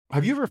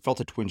Have you ever felt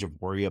a twinge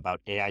of worry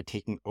about AI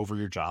taking over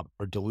your job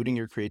or diluting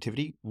your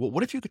creativity? Well,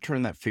 what if you could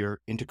turn that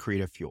fear into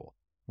creative fuel?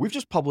 We've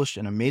just published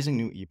an amazing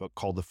new ebook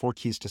called The Four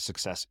Keys to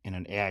Success in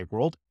an AI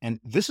World,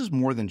 and this is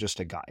more than just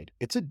a guide.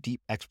 It's a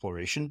deep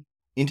exploration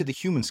into the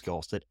human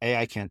skills that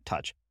AI can't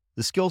touch,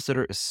 the skills that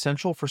are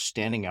essential for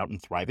standing out and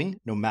thriving,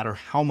 no matter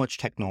how much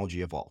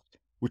technology evolves.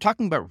 We're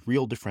talking about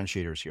real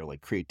differentiators here,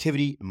 like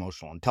creativity,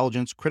 emotional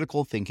intelligence,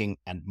 critical thinking,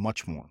 and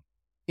much more.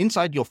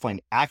 Inside, you'll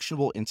find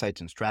actionable insights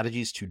and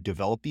strategies to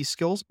develop these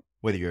skills,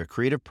 whether you're a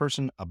creative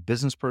person, a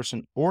business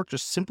person, or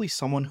just simply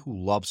someone who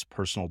loves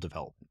personal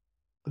development.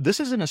 This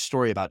isn't a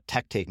story about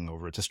tech taking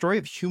over. It's a story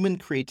of human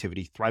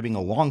creativity thriving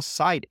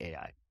alongside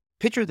AI.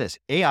 Picture this,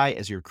 AI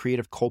as your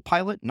creative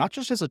co-pilot, not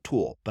just as a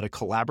tool, but a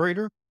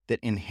collaborator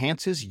that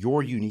enhances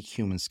your unique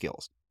human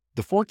skills.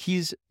 The Four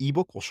Keys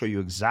ebook will show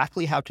you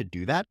exactly how to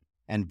do that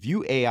and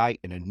view AI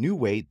in a new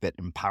way that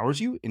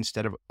empowers you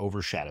instead of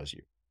overshadows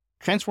you.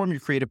 Transform your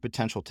creative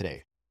potential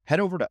today. Head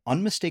over to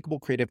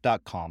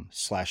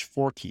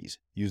unmistakablecreative.com/4keys.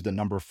 Use the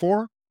number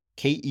 4,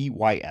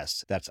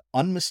 KEYS. That's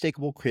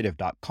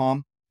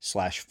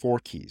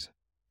unmistakablecreative.com/4keys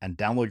and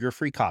download your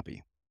free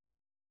copy.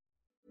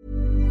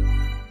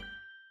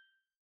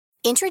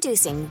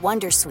 Introducing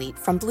Wondersuite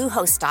from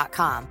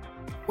Bluehost.com.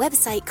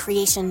 Website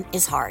creation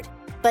is hard,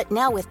 but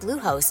now with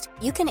Bluehost,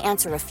 you can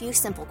answer a few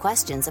simple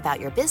questions about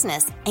your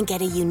business and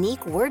get a unique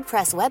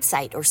WordPress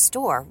website or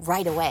store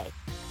right away.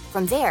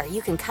 From there,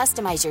 you can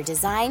customize your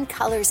design,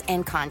 colors,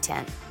 and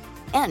content.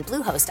 And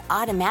Bluehost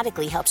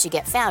automatically helps you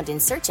get found in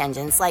search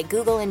engines like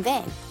Google and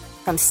Bing.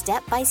 From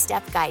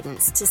step-by-step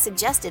guidance to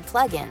suggested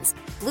plugins,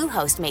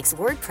 Bluehost makes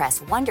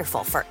WordPress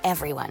wonderful for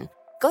everyone.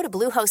 Go to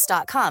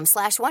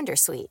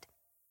bluehost.com/wondersuite.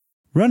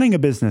 Running a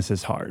business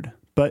is hard,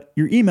 but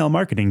your email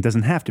marketing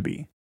doesn't have to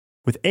be.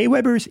 With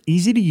Aweber's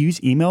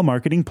easy-to-use email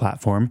marketing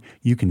platform,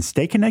 you can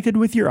stay connected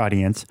with your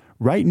audience,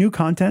 write new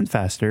content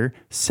faster,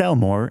 sell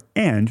more,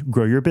 and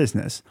grow your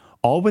business,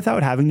 all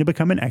without having to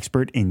become an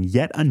expert in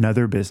yet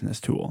another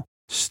business tool.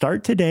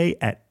 Start today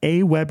at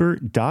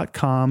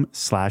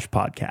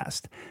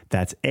aweber.com/podcast.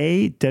 That's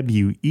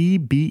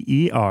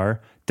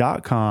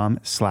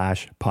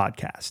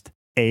AWEBER.com/podcast.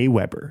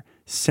 Aweber,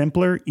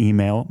 simpler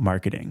email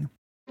marketing.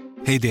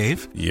 Hey,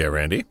 Dave. Yeah,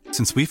 Randy.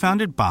 Since we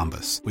founded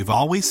Bombas, we've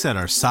always said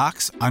our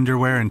socks,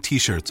 underwear, and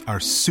T-shirts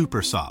are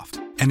super soft.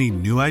 Any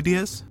new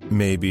ideas?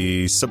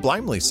 Maybe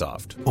sublimely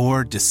soft.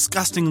 Or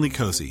disgustingly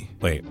cozy.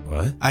 Wait,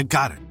 what? I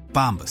got it.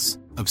 Bombas.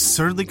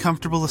 Absurdly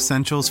comfortable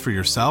essentials for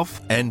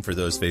yourself and for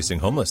those facing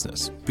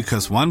homelessness.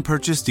 Because one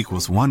purchased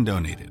equals one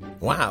donated.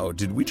 Wow,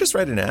 did we just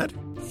write an ad?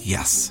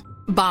 Yes.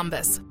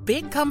 Bombas.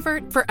 Big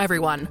comfort for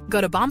everyone. Go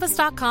to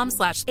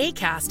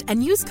bombas.com/ACAST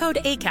and use code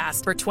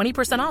ACAST for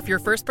 20% off your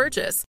first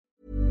purchase.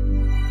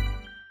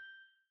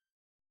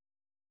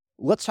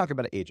 Let's talk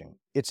about aging.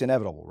 It's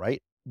inevitable,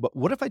 right? But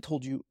what if I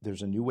told you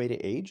there's a new way to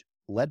age,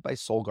 led by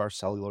Solgar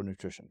Cellular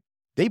Nutrition?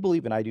 They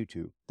believe, and I do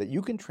too, that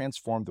you can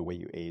transform the way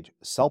you age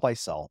cell by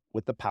cell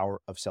with the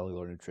power of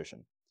cellular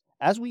nutrition.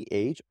 As we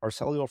age, our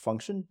cellular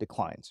function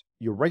declines.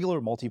 Your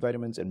regular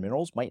multivitamins and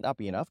minerals might not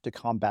be enough to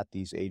combat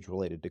these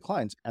age-related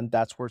declines, and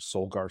that's where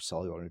Solgar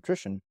Cellular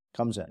Nutrition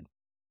comes in.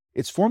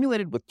 It's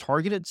formulated with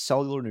targeted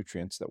cellular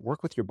nutrients that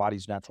work with your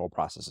body's natural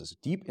processes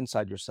deep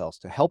inside your cells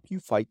to help you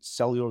fight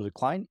cellular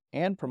decline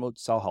and promote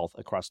cell health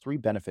across 3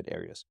 benefit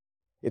areas.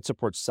 It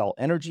supports cell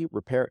energy,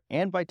 repair,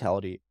 and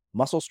vitality,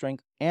 muscle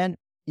strength, and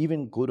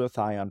even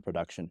glutathione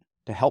production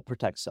to help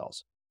protect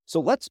cells.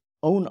 So let's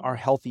own our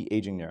healthy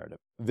aging narrative.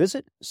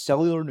 Visit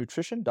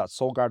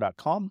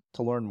cellularnutrition.solgar.com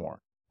to learn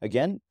more.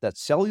 Again,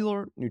 that's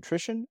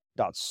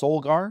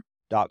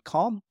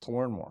cellularnutrition.solgar.com to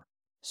learn more.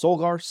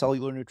 Solgar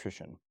Cellular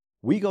Nutrition.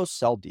 We go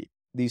cell deep.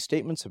 These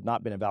statements have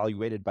not been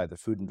evaluated by the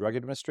Food and Drug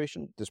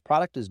Administration. This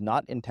product is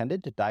not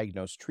intended to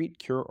diagnose, treat,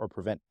 cure, or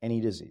prevent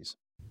any disease.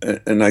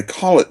 And I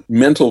call it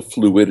mental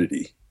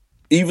fluidity.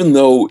 Even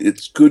though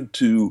it's good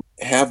to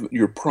have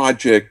your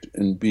project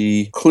and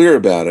be clear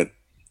about it,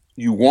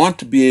 you want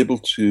to be able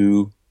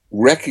to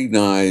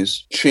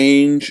recognize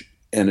change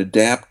and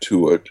adapt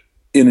to it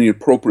in the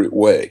appropriate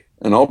way.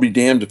 And I'll be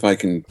damned if I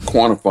can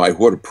quantify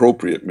what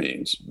appropriate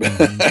means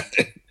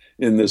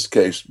in this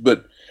case.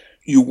 But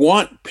you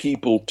want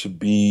people to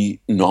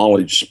be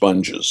knowledge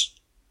sponges.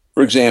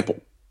 For example,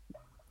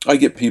 I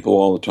get people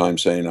all the time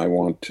saying, I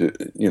want to,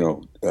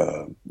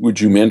 would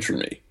you mentor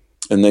me?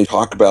 And they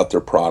talk about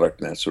their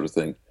product and that sort of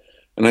thing.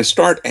 And I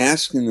start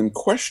asking them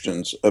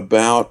questions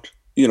about,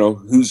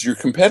 who's your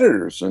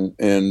competitors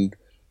and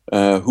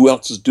who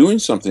else is doing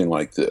something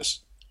like this?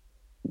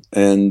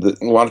 And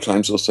a lot of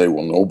times they'll say,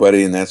 well,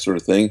 nobody, and that sort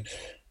of thing.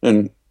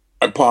 And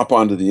I pop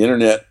onto the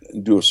internet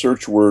and do a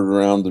search word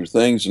around their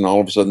things, and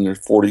all of a sudden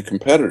there's 40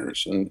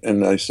 competitors.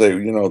 And I say,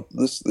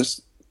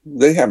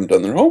 they haven't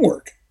done their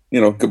homework.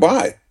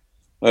 Goodbye.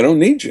 I don't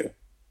need you.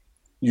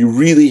 You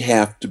really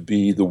have to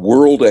be the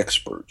world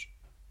expert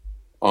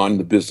on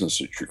the business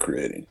that you're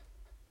creating.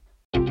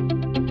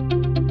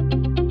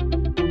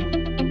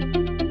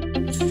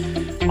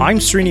 I'm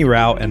Srini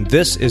Rao, and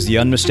this is the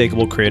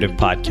Unmistakable Creative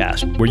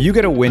Podcast, where you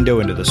get a window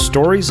into the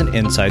stories and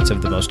insights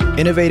of the most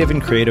innovative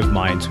and creative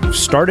minds who've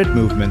started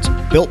movements,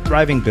 built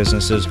thriving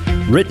businesses,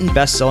 written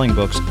best-selling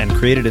books, and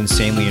created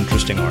insanely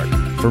interesting art.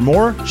 For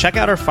more, check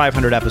out our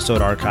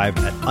 500-episode archive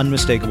at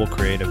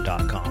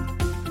unmistakablecreative.com.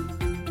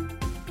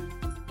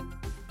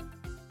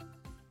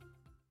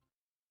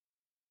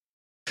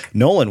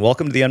 Nolan,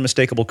 welcome to the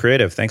Unmistakable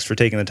Creative. Thanks for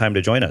taking the time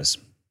to join us.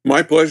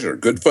 My pleasure.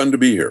 Good fun to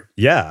be here.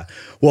 Yeah.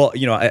 Well,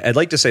 I'd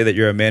like to say that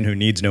you're a man who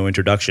needs no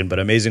introduction, but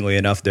amazingly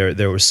enough,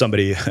 there was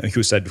somebody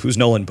who said, "Who's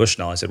Nolan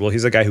Bushnell?" I said, "Well,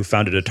 he's the guy who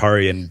founded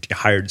Atari and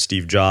hired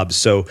Steve Jobs."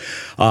 So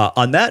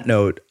on that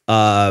note,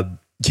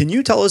 can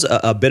you tell us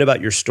a bit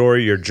about your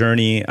story, your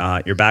journey,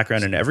 your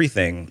background, and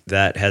everything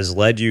that has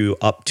led you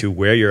up to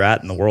where you're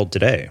at in the world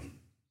today?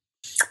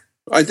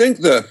 I think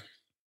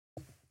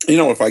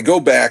if I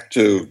go back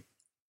to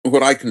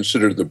what I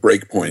consider the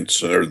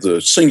breakpoints or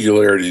the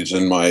singularities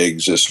in my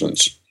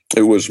existence,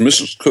 it was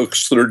Mrs.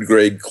 Cook's third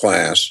grade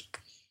class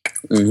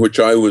in which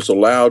I was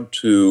allowed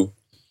to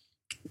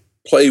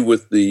play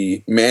with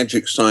the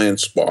magic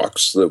science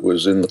box that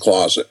was in the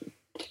closet.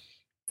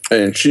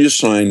 And she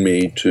assigned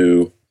me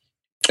to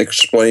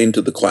explain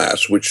to the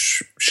class,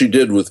 which she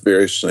did with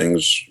various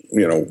things,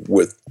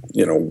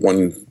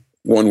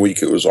 one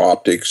week it was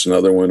optics,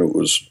 another one it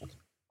was,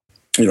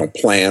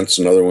 plants,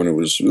 another one it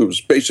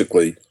was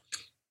basically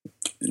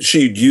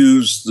she'd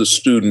use the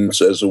students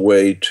as a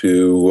way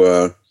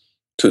to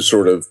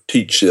sort of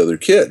teach the other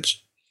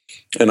kids.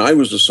 And I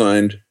was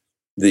assigned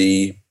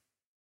the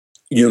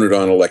unit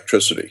on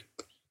electricity.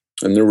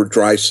 And there were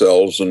dry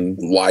cells and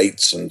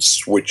lights and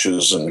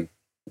switches and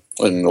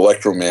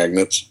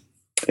electromagnets.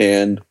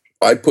 And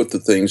I put the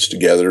things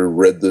together,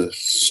 read the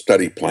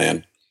study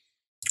plan,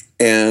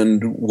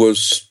 and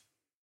was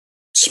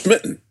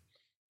smitten.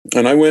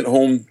 And I went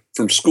home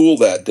from school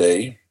that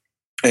day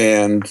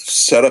and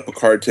set up a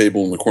card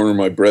table in the corner of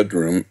my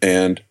bedroom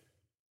and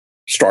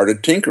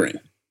started tinkering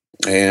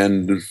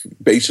and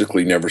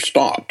basically never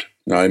stopped.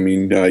 I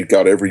mean, I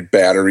got every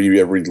battery,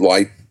 every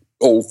light,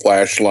 old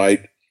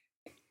flashlight,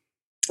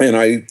 and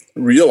I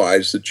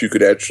realized that you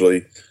could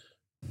actually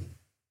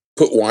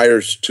put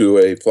wires to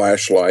a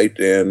flashlight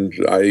and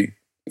to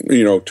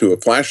a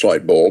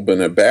flashlight bulb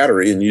and a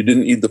battery, and you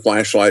didn't need the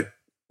flashlight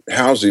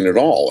housing at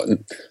all.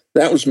 And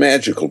that was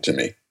magical to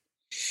me.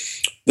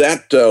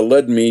 That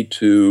led me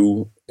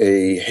to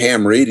a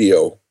ham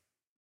radio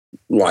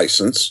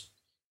license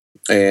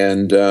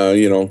and,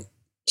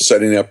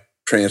 setting up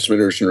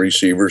transmitters and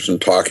receivers and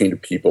talking to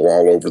people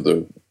all over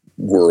the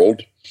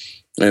world.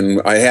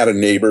 And I had a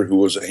neighbor who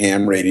was a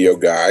ham radio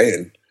guy,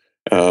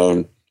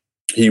 and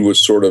he was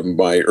sort of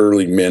my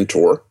early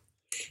mentor.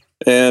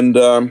 And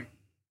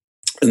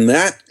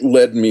that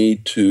led me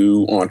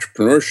to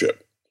entrepreneurship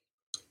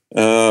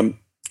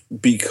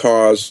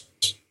because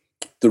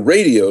the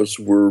radios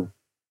were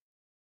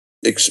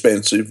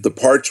expensive, the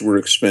parts were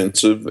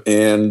expensive,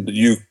 and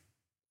you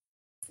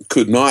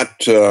could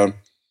not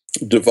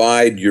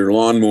divide your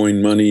lawn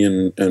mowing money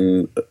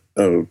and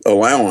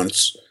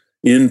allowance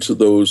into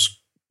those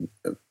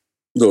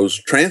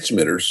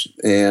transmitters,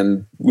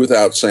 and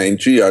without saying,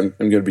 "Gee, I'm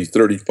going to be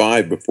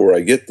 35 before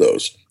I get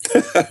those."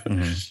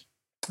 Mm-hmm.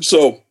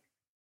 So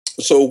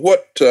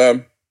what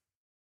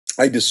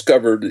I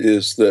discovered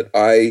is that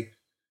I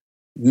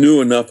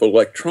knew enough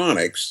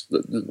electronics.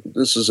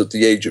 This is at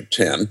the age of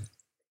 10.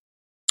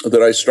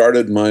 That I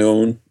started my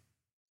own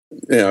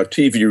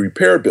TV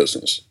repair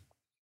business.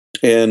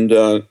 And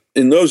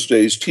in those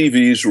days,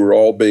 TVs were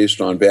all based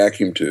on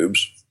vacuum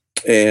tubes.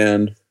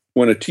 And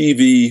when a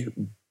TV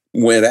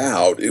went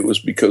out, it was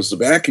because the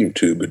vacuum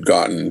tube had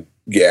gotten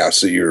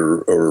gassy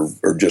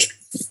or just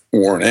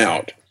worn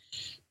out.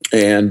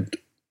 And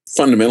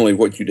fundamentally,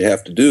 what you'd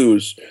have to do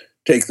is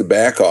take the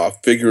back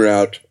off, figure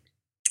out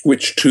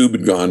which tube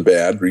had gone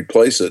bad,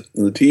 replace it,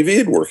 and the TV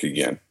would work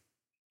again.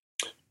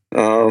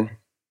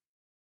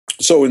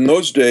 So in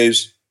those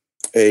days,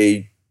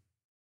 a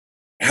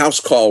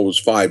house call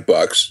was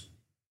 $5.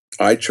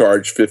 I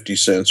charged 50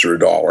 cents or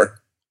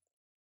 $1.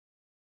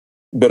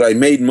 But I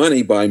made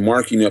money by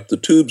marking up the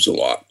tubes a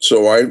lot.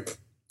 So I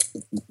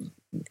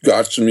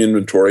got some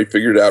inventory,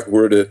 figured out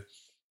where to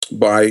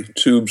buy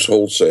tubes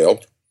wholesale,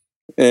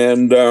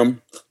 and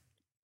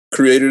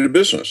created a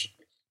business.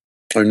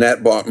 And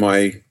that bought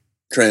my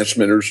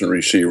transmitters and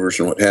receivers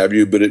and what have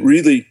you. But it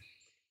really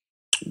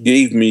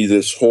gave me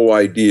this whole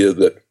idea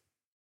that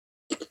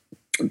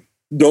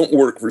don't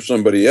work for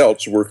somebody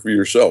else, work for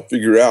yourself.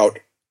 Figure out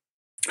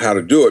how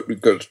to do it,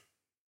 because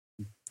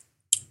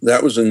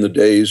that was in the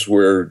days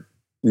where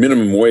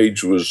minimum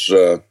wage was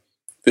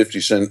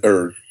 50 cents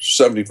or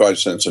 75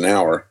 cents an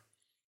hour.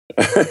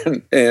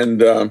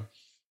 and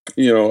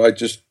I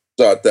just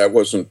thought that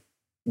wasn't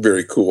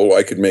very cool.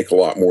 I could make a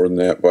lot more than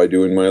that by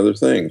doing my other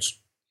things.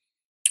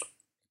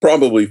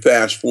 Probably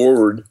fast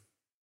forward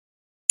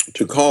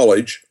to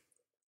college,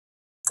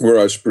 where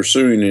I was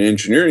pursuing an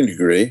engineering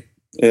degree.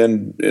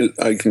 And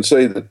I can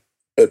say that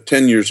at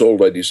 10 years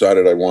old, I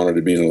decided I wanted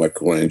to be an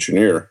electrical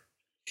engineer.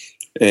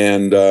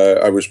 And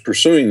I was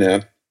pursuing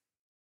that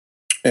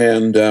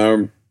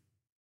And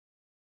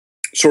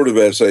sort of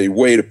as a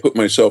way to put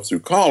myself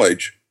through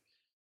college,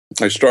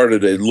 I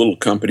started a little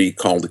company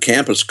called the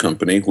Campus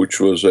Company, which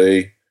was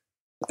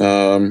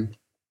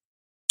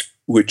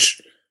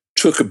which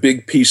took a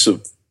big piece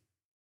of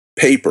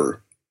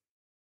paper,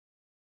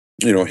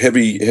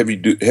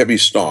 heavy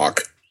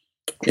stock,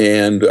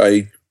 and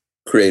I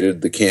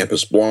created the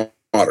Campus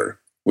Blotter,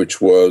 which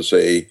was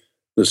the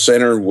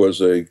center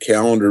was a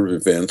calendar of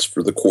events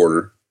for the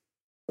quarter.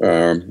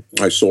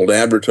 I sold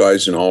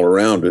advertising all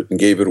around it and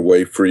gave it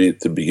away free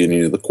at the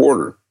beginning of the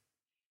quarter.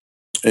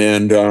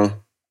 And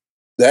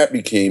that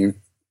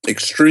became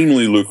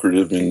extremely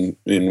lucrative in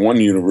one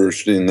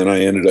university, and then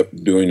I ended up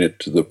doing it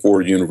to the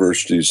 4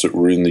 universities that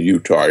were in the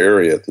Utah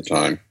area at the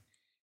time.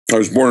 I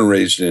was born and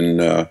raised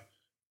in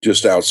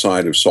just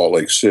outside of Salt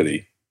Lake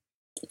City.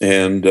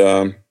 And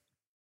the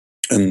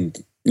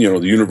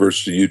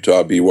University of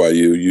Utah,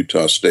 BYU,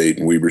 Utah State,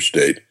 and Weber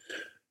State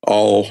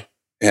all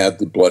had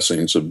the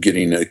blessings of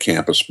getting a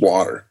campus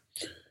blotter.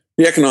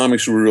 The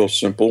economics were real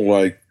simple.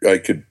 I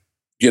could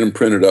get them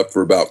printed up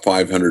for about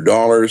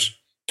 $500.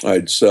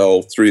 I'd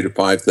sell $3,000 to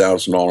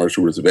 $5,000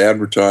 worth of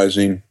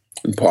advertising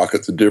and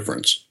pocket the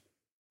difference.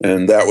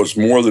 And that was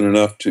more than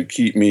enough to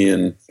keep me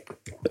in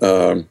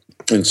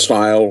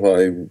style.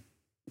 I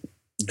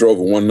drove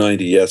a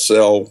 190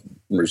 SL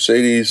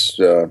Mercedes,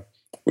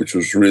 which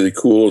was really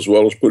cool, as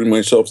well as putting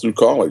myself through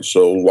college.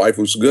 So life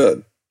was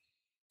good.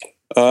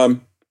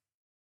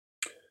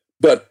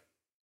 But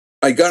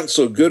I got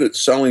so good at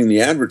selling the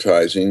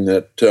advertising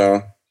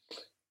that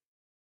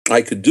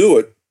I could do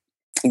it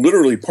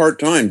literally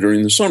part-time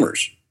during the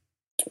summers,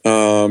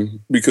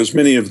 because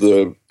many of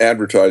the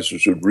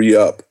advertisers would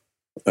re-up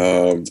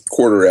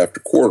quarter after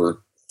quarter.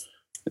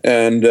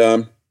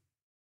 And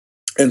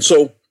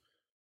so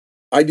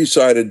I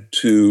decided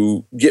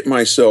to get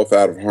myself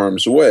out of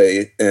harm's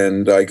way,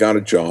 and I got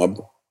a job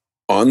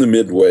on the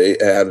Midway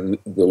at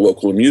the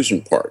local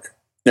amusement park.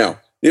 Now,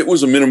 it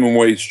was a minimum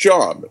wage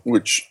job,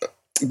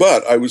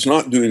 but I was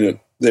not doing it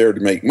there to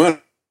make money.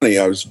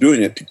 I was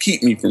doing it to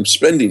keep me from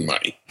spending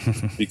money,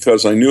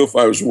 because I knew if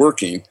I was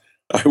working,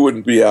 I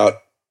wouldn't be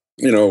out,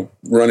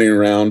 running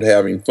around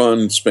having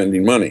fun,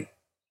 spending money.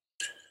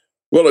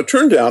 Well, it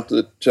turned out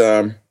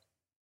that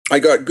I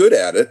got good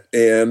at it,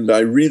 and I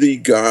really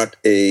got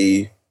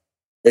a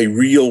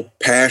real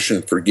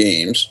passion for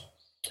games.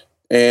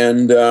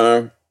 And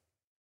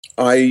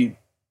I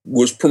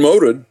was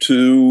promoted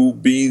to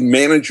be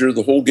manager of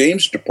the whole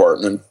games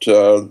department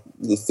the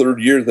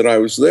third year that I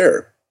was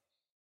there,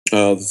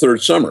 the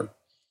third summer.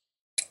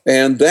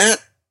 And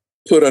that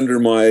put under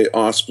my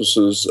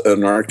auspices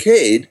an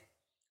arcade,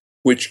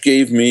 which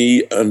gave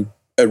me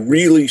a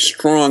really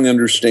strong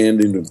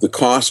understanding of the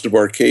cost of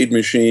arcade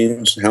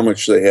machines, how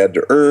much they had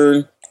to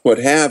earn, what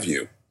have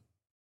you.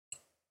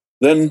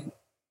 Then,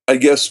 I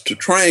guess to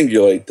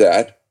triangulate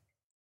that,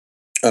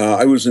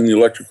 I was in the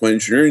electrical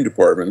engineering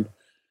department,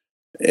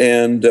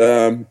 and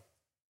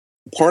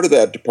part of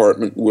that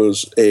department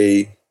was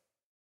a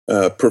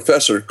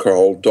professor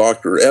called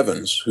Dr.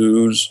 Evans,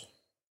 whose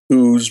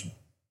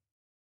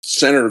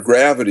center of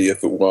gravity,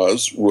 if it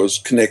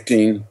was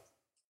connecting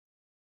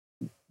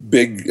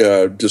big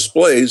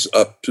displays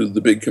up to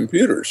the big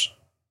computers.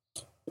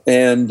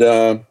 And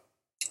in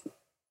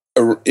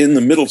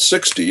the middle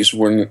 60s,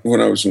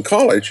 when I was in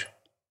college,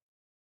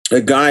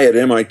 a guy at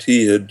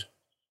MIT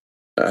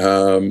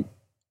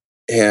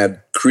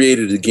had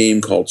created a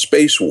game called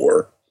Space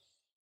War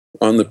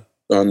on the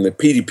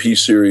PDP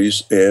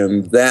series,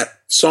 and that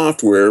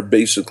software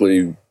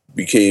basically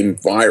became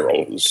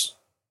viral. This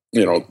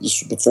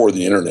was before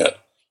the internet.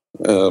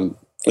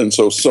 And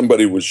so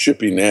somebody was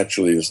shipping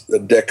actually a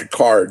deck of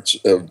cards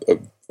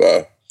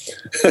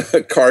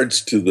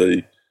cards to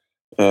the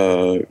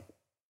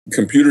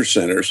computer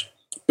centers,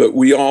 but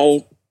we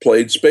all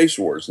played Space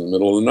Wars in the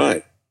middle of the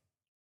night.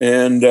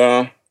 And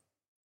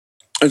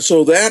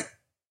so that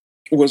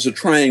was a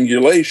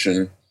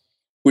triangulation,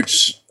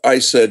 which I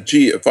said,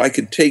 gee, if I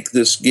could take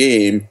this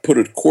game, put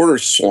a quarter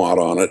slot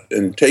on it,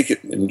 and take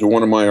it into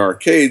one of my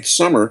arcades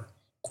summer,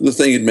 the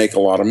thing would make a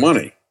lot of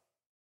money.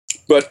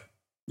 But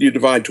you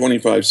divide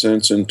 25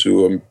 cents into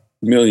 $1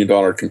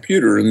 million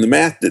computer, and the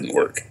math didn't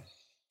work.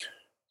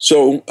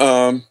 So,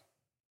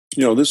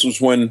 this was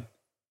when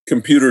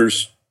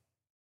computers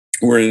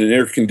were in an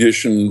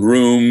air-conditioned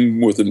room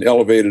with an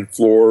elevated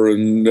floor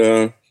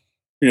and,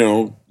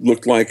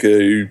 looked like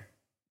a,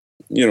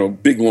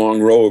 big,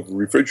 long row of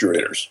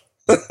refrigerators.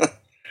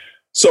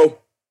 So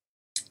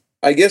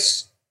I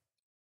guess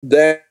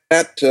that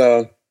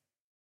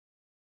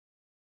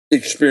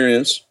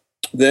experience,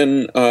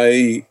 then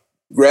I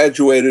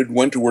graduated,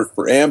 went to work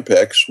for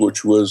Ampex,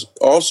 which was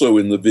also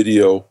in the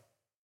video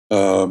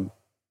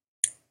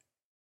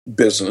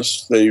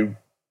business.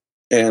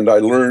 And I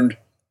learned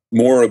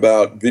more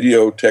about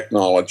video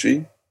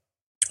technology,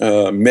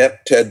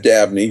 met Ted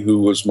Dabney, who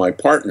was my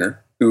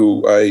partner,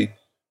 who I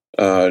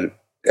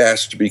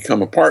asked to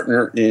become a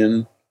partner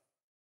in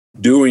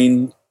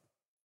doing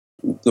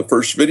the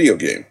first video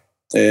game.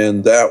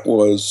 And that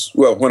was,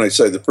 well, when I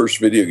say the first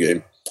video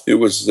game, it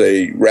was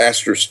a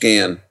raster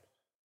scan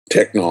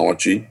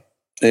technology,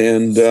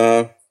 and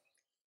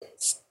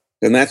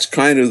that's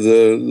kind of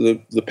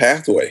the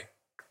pathway.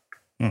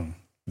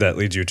 That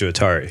leads you to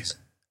Atari.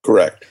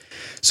 Correct.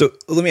 So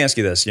let me ask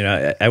you this.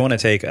 I want to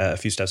take a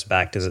few steps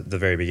back to the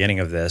very beginning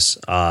of this.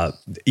 I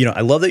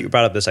love that you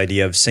brought up this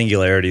idea of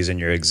singularities in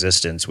your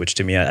existence, which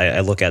to me, I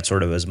look at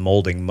sort of as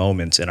molding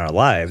moments in our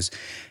lives.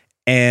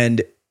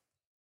 And,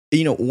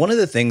 one of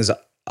the things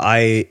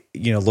I,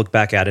 look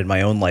back at in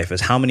my own life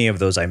is how many of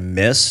those I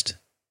missed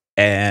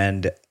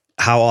and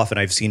how often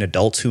I've seen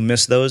adults who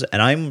miss those.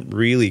 And I'm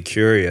really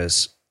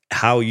curious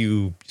how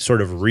you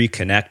sort of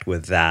reconnect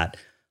with that.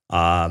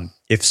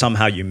 If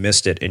somehow you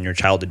missed it in your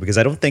childhood, because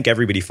I don't think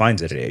everybody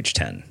finds it at age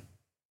 10.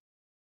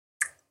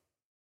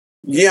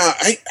 Yeah,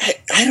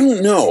 I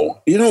don't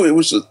know. It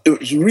was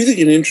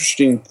really an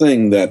interesting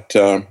thing that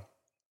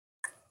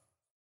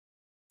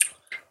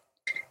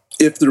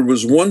if there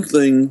was one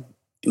thing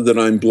that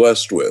I'm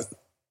blessed with,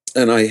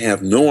 and I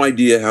have no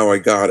idea how I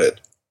got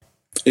it,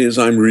 is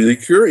I'm really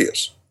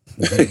curious.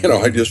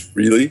 I just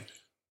really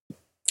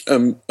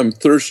I'm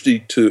thirsty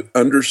to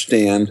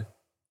understand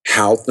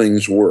how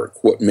things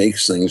work, what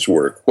makes things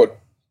work,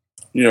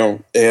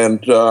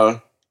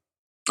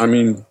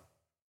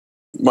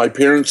 my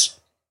parents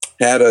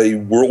had a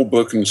World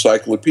Book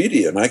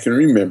encyclopedia, and I can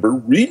remember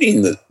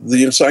reading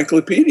the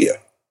encyclopedia,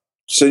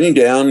 sitting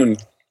down,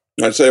 and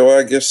I'd say, well,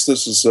 I guess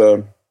this is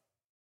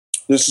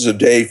a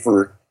day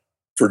for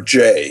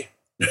Jay,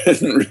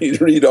 and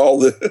read all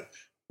the,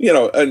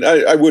 and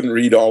I wouldn't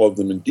read all of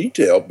them in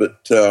detail,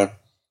 but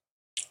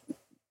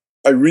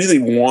I really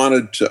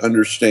wanted to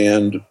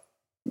understand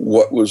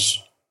what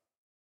was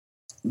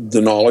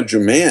the knowledge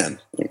of man,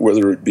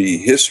 whether it be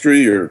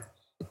history or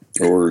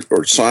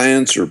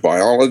science or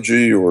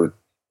biology or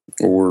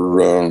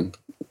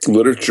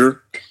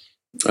literature.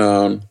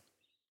 My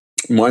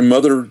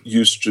mother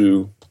used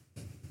to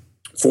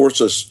force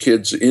us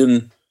kids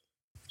in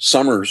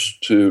summers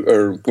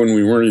or when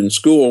we weren't in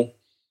school,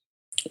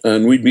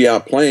 and we'd be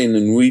out playing,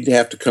 and we'd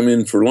have to come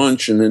in for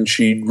lunch, and then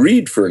she'd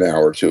read for an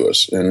hour to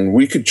us, and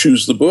we could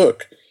choose the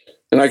book.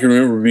 And I can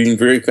remember being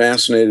very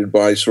fascinated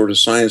by sort of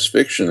science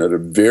fiction at a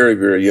very,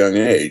 very young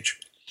age.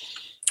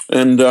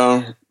 And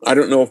I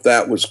don't know if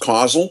that was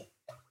causal,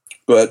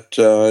 but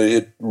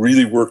it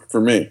really worked for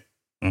me.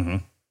 Mm-hmm.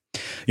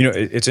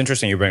 It's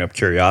interesting you bring up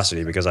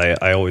curiosity, because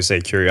I always say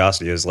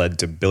curiosity has led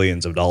to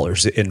billions of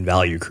dollars in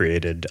value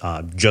created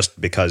just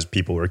because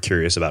people were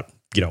curious about,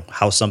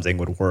 how something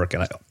would work.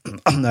 And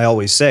I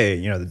always say,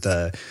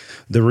 that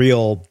the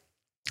real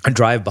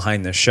drive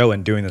behind this show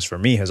and doing this for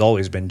me has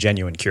always been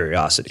genuine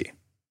curiosity.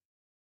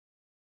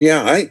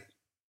 Yeah,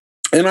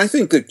 I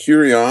think that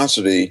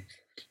curiosity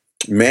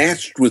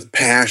matched with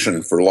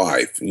passion for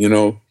life. There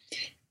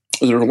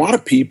are a lot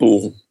of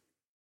people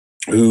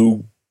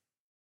who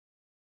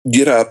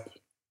get up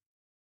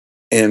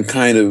and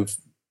kind of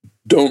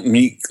don't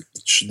meet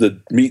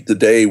the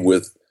day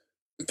with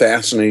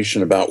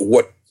fascination about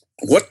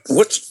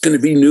what's going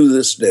to be new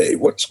this day,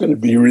 what's going to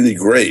be really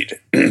great.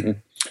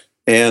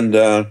 And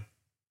if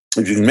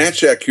you can match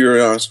that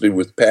curiosity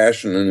with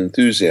passion and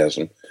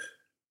enthusiasm,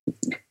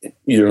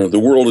 the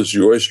world is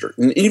your oyster,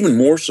 and even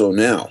more so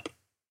now.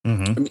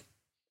 Mm-hmm.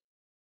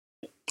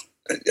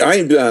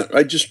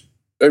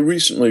 I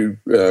recently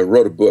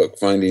wrote a book,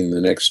 Finding the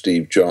Next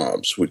Steve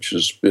Jobs, which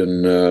has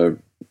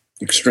been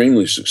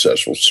extremely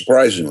successful,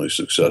 surprisingly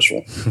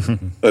successful,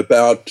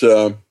 about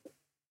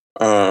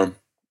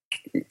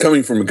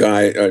coming from a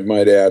guy, I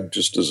might add,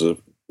 just as a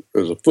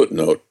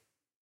footnote,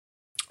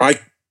 I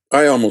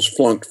almost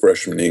flunked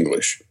freshman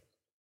English.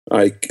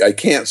 I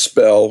can't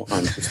spell.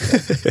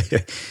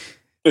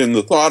 And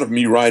the thought of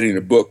me writing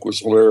a book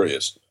was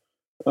hilarious.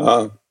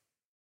 But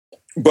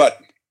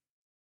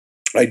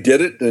I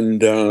did it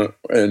and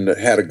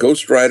had a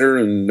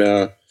ghostwriter. And,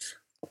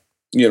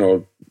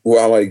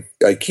 while I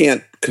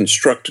can't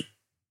construct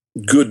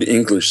good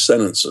English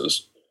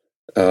sentences,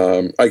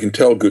 I can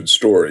tell good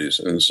stories.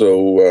 And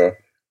so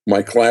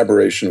my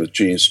collaboration with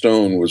Gene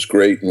Stone was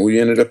great, and we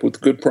ended up with a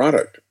good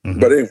product. Mm-hmm.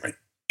 But anyway,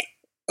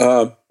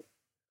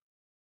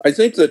 I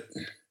think that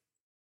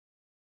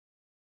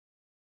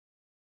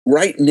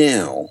right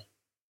now,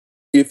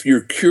 if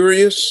you're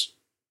curious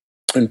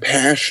and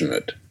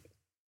passionate,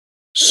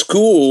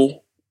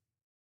 school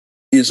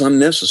is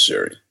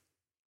unnecessary.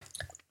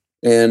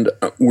 And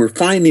we're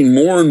finding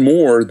more and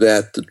more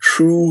that the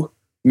true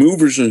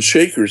movers and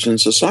shakers in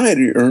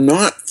society are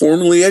not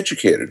formally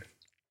educated.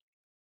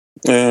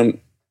 And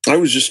I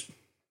was just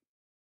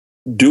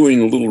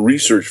doing a little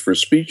research for a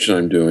speech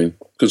I'm doing,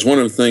 because one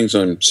of the things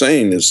I'm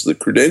saying is the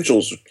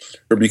credentials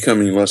are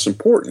becoming less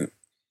important.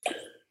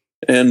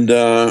 And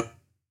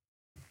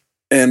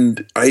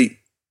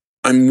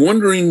I'm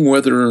wondering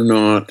whether or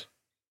not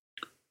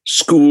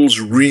schools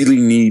really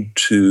need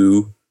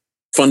to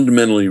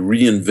fundamentally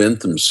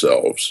reinvent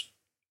themselves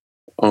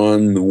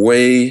on the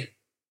way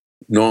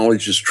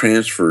knowledge is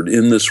transferred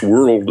in this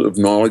world of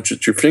knowledge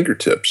at your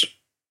fingertips,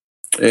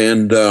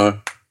 and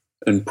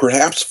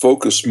perhaps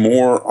focus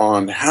more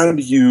on how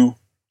do you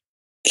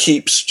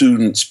keep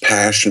students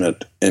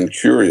passionate and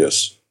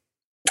curious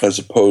as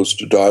opposed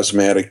to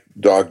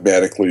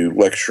dogmatically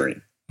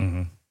lecturing.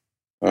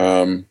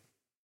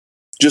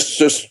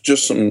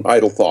 Just some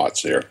idle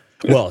thoughts here.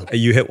 Well,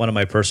 you hit one of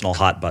my personal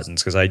hot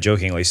buttons because I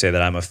jokingly say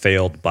that I'm a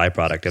failed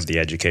byproduct of the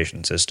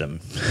education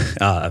system.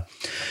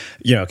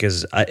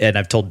 Because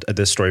I've told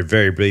this story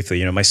very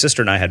briefly. My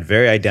sister and I had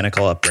very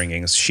identical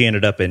upbringings. She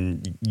ended up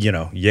in,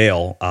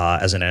 Yale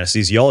as an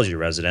anesthesiology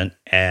resident,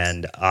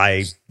 and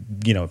I,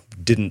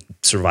 didn't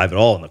survive at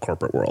all in the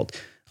corporate world.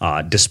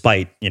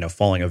 Despite,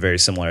 following a very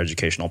similar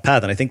educational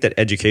path. And I think that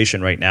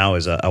education right now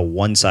is a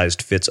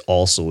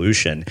one-size-fits-all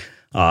solution.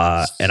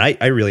 And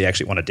I really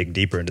actually want to dig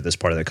deeper into this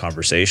part of the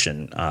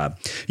conversation.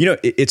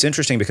 It's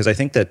interesting because I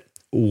think that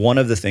one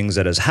of the things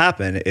that has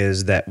happened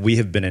is that we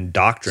have been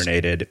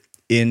indoctrinated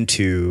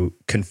into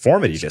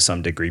conformity to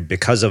some degree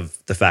because of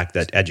the fact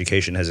that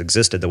education has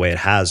existed the way it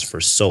has for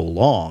so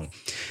long.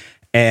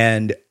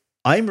 And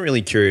I'm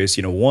really curious,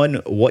 one,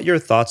 what your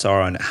thoughts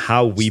are on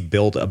how we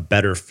build a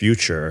better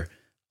future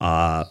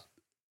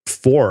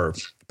for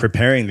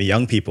preparing the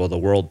young people of the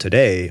world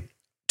today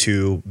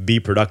to be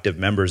productive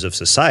members of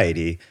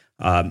society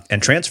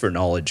and transfer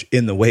knowledge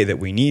in the way that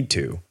we need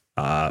to.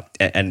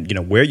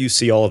 And where you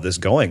see all of this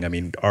going. I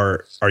mean,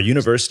 are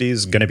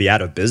universities going to be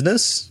out of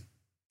business?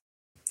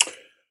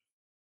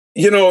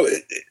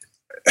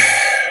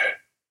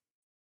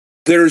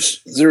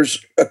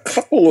 There's a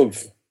couple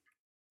of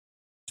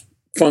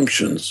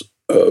functions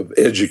of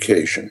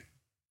education,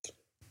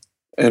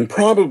 and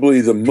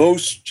probably the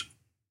most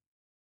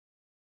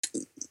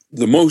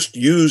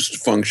used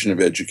function of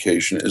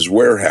education is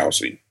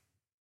warehousing.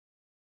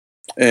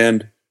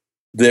 And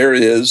there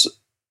is,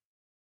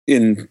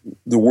 in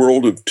the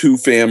world of two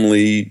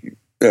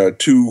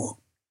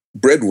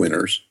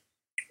breadwinners,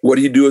 what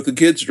do you do with the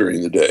kids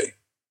during the day?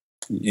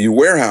 You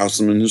warehouse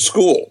them into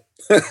school.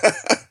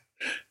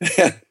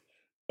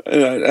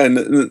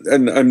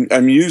 and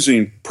I'm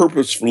using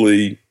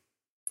purposefully,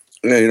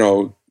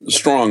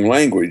 strong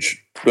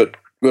language, but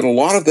a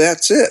lot of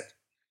that's it.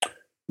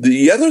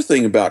 The other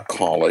thing about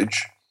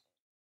college,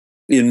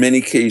 in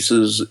many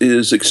cases,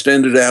 is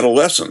extended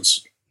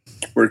adolescence,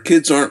 where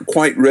kids aren't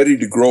quite ready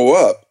to grow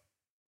up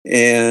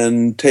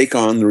and take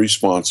on the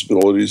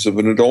responsibilities of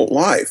an adult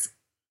life.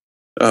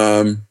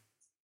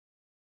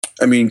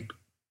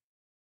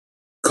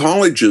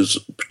 Colleges,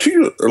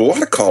 particularly a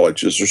lot of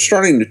colleges, are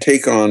starting to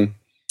take on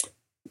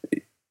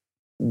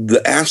the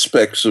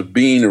aspects of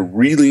being a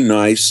really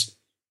nice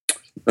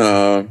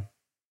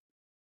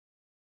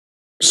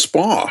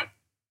spa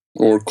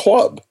or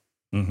club.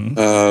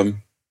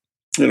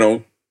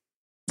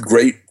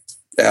 Great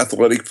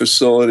athletic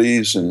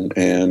facilities and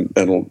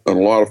a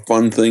lot of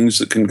fun things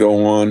that can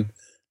go on,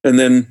 and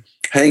then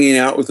hanging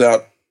out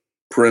without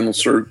parental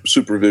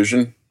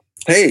supervision.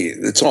 Hey,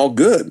 it's all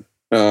good.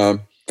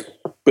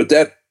 But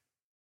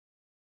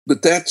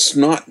that's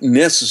not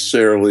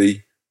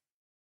necessarily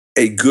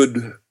a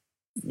good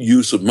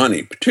use of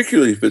money,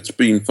 particularly if it's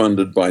being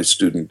funded by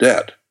student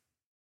debt.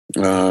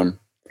 I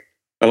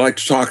like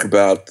to talk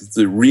about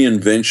the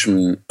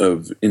reinvention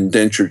of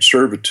indentured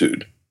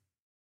servitude.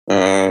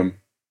 Whereas,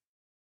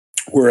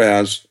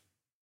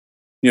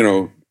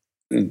 in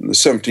the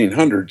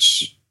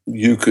 1700s,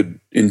 you could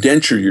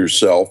indenture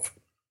yourself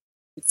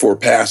for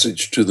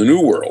passage to the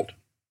New World,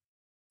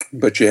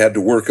 but you had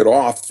to work it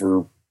off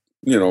for,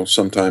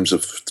 sometimes a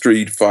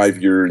 3 to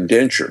 5 year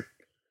indenture.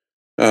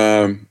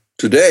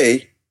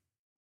 Today,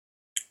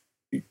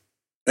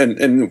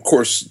 and of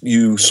course,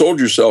 you sold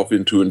yourself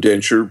into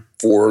indenture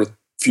for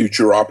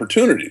future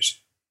opportunities.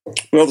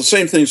 Well, the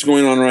same thing's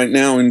going on right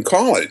now in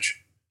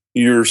college.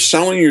 You're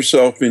selling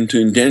yourself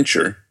into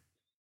indenture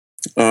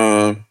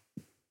by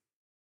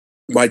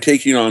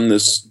taking on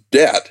this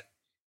debt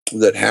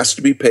that has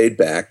to be paid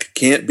back,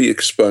 can't be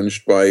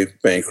expunged by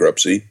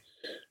bankruptcy,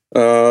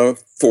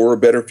 for a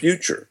better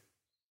future.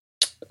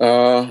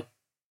 And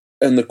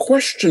the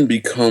question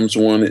becomes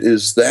one,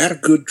 is that a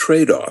good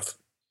trade-off?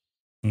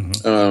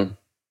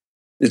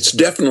 It's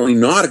definitely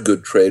not a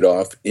good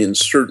trade-off in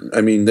certain,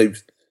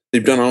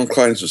 they've done all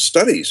kinds of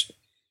studies.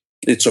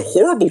 It's a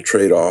horrible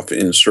trade-off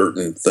in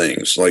certain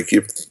things. Like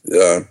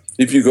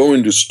if you go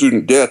into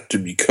student debt to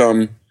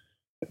become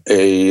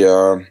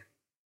a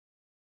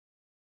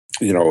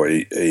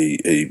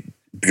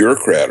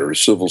bureaucrat or a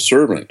civil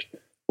servant,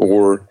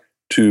 or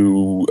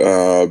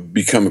to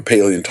become a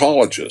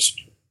paleontologist,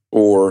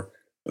 or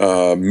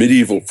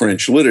medieval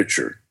French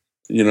literature,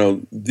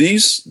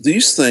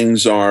 these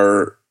things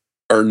are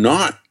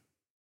not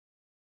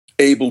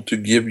able to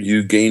give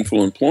you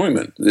gainful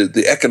employment,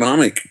 the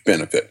economic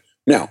benefit.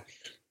 Now,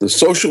 the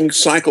social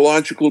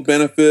psychological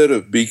benefit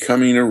of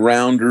becoming a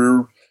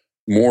rounder,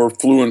 more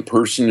fluent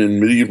person in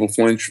medieval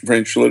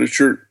French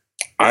literature,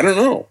 I don't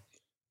know.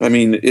 I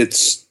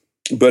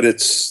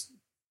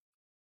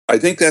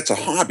think that's a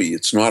hobby.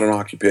 It's not an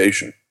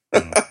occupation.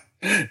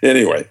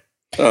 Anyway,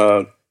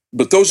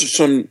 but those are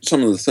some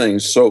of the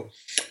things. So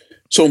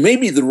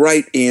maybe the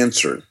right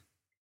answer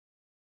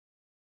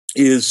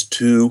is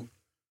to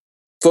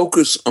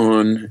focus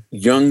on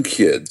young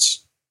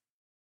kids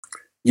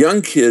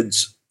young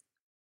kids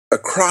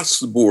across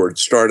the board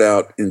start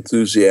out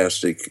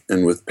enthusiastic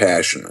and with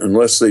passion,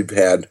 unless they've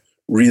had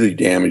really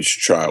damaged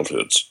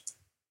childhoods.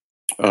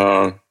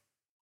 And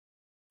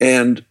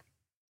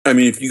I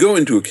mean, if you go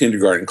into a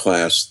kindergarten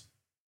class,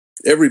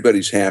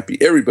 everybody's happy,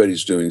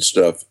 everybody's doing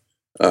stuff,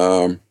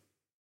 and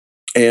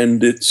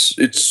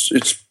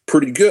it's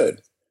pretty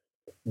good.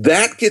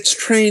 That gets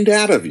trained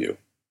out of you.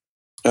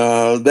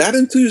 That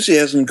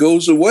enthusiasm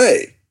goes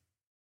away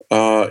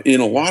in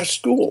a lot of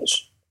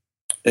schools.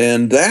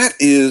 And that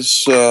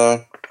is,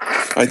 I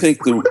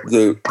think,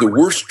 the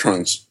worst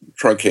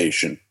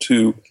truncation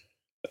to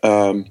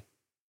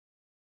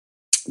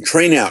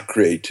train out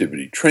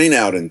creativity, train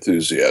out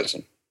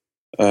enthusiasm,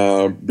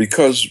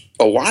 because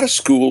a lot of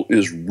school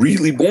is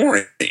really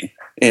boring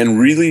and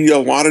really a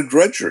lot of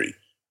drudgery.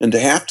 And to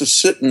have to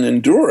sit and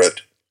endure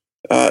it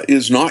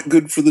is not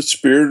good for the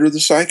spirit or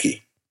the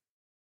psyche.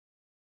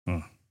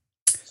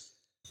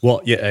 Well,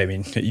 yeah, I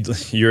mean,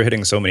 you're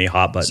hitting so many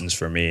hot buttons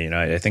for me.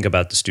 I think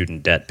about the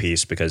student debt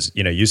piece because,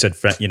 you said,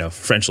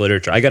 French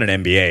literature. I got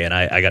an MBA and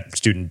I got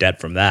student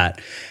debt from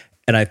that.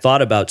 And I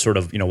thought about sort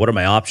of, what are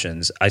my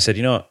options? I said,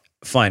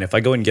 fine, if I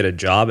go and get a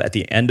job at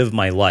the end of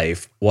my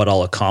life, what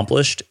I'll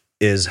accomplished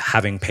is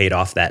having paid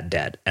off that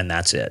debt. And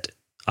that's it.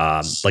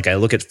 Like I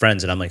look at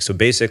friends and I'm like, so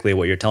basically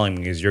what you're telling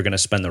me is you're going to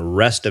spend the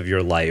rest of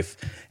your life,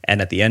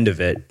 and at the end of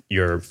it,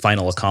 your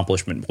final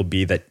accomplishment will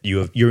be that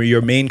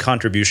your main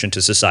contribution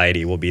to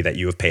society will be that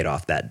you have paid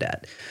off that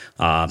debt.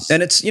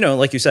 And it's,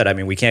 like you said, I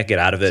mean, we can't get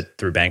out of it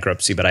through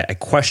bankruptcy, but I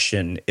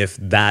question if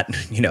that,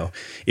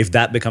 if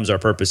that becomes our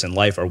purpose in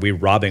life, are we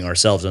robbing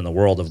ourselves in the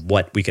world of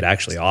what we could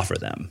actually offer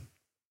them?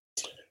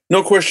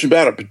 No question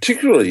about it,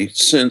 particularly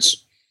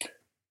since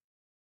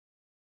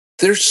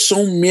there's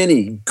so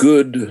many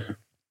good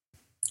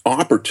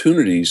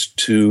opportunities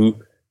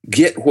to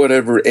get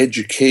whatever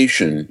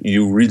education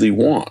you really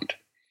want.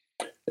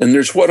 And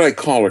there's what I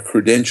call a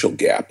credential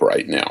gap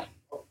right now.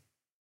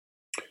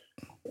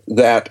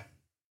 That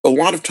a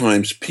lot of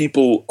times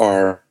people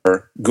are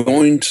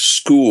going to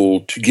school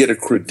to get a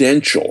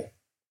credential,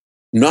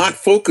 not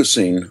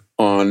focusing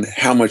on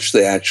how much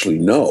they actually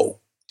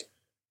know.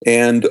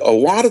 And a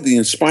lot of the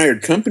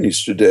inspired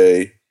companies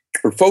today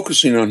are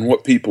focusing on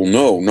what people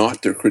know,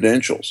 not their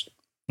credentials.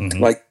 Mm-hmm.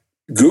 Like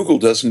Google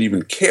doesn't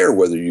even care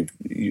whether you've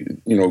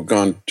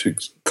gone to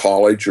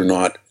college or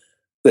not.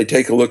 They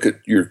take a look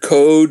at your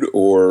code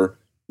or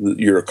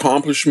your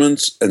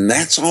accomplishments, and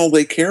that's all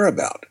they care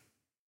about.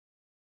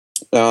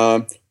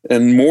 And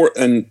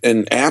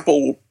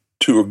Apple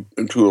to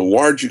a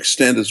large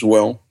extent as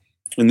well.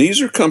 And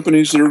these are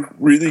companies that are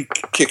really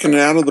kicking it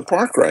out of the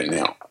park right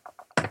now.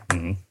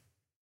 Mm-hmm.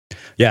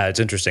 Yeah, it's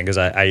interesting because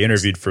I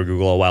interviewed for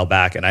Google a while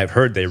back, and I've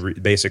heard they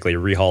basically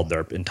rehauled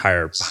their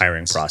entire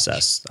hiring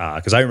process.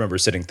 Because I remember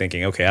sitting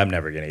thinking, okay, I'm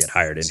never going to get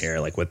hired in here.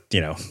 Like with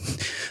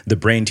the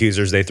brain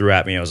teasers they threw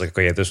at me, I was like,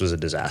 okay, this was a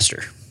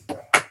disaster.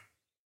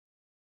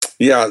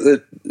 Yeah,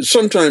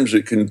 sometimes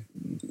it can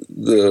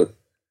the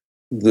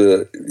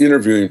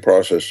interviewing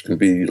process can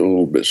be a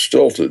little bit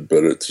stilted,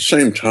 but at the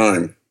same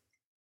time,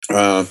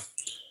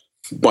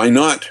 by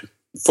not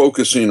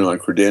focusing on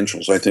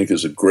credentials, I think,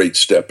 is a great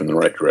step in the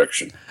right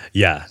direction.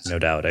 Yeah, no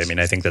doubt. I mean,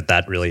 I think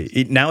that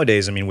really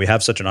nowadays, I mean, we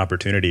have such an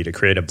opportunity to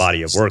create a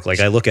body of work. Like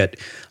I look at,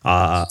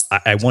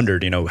 I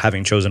wondered,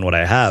 having chosen what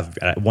I have,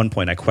 at one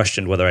point I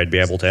questioned whether I'd be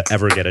able to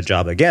ever get a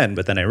job again.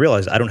 But then I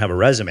realized I don't have a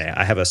resume.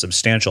 I have a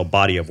substantial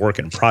body of work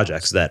and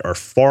projects that are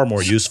far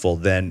more useful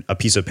than a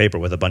piece of paper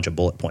with a bunch of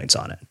bullet points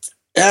on it.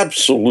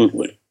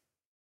 Absolutely.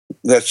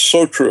 That's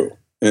so true.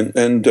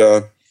 And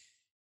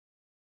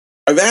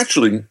I've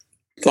actually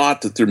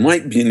thought that there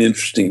might be an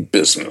interesting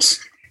business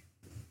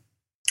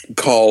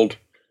called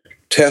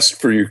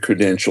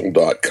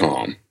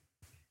testforyourcredential.com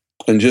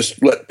and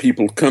just let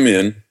people come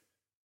in,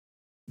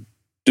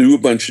 do a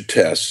bunch of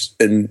tests,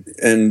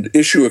 and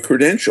issue a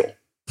credential.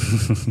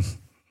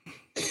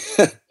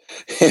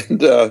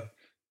 And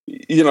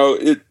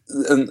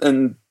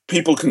and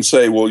people can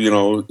say,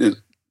 well,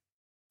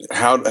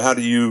 how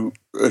do you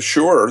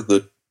assure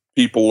that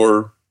people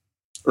are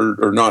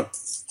not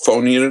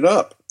phoning it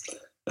up?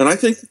 And I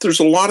think that there's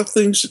a lot of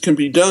things that can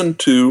be done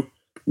to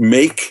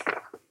make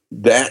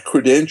that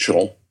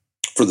credential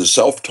for the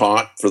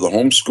self-taught, for the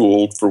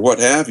homeschooled, for what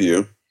have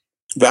you,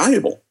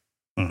 valuable.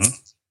 Mm-hmm.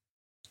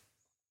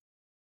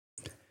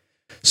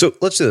 So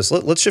let's do this.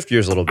 Let's shift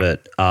gears a little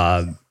bit.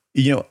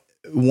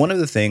 One of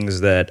the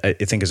things that I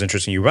think is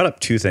interesting, you brought up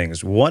two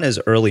things. One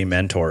is early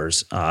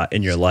mentors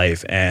in your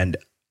life. And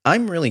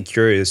I'm really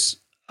curious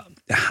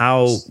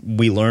how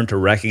we learn to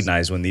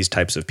recognize when these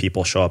types of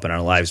people show up in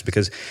our lives,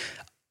 because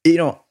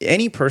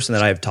any person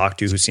that I've talked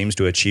to who seems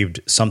to have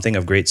achieved something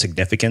of great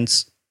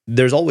significance,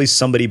 there's always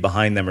somebody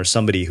behind them or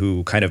somebody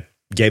who kind of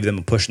gave them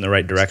a push in the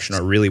right direction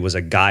or really was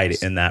a guide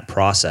in that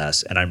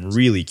process. And I'm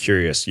really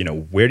curious,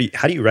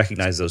 how do you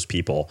recognize those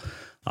people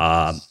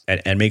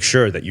and make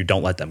sure that you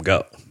don't let them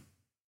go?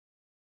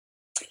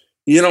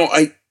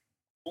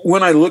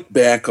 When I look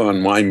back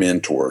on my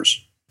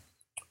mentors,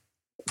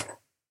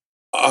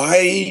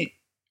 I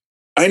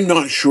I'm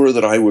not sure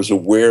that I was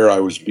aware I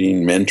was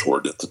being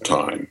mentored at the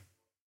time.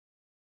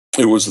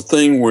 It was a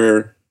thing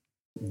where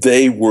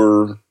they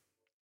were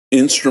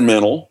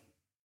instrumental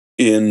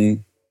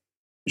in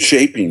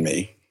shaping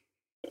me,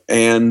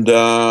 and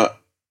and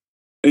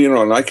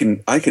I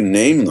can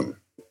name them,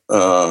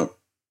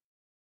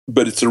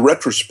 but it's a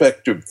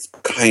retrospective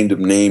kind of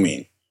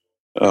naming.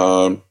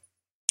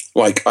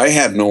 Like, I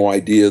had no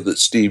idea that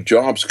Steve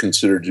Jobs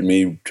considered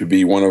me to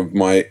be one of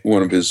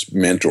his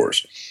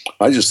mentors.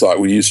 I just thought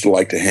we used to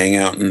like to hang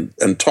out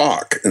and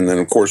talk, and then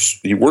of course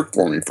he worked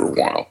for me for a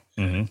while.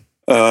 Mm-hmm.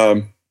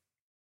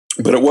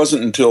 But it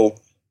wasn't until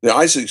the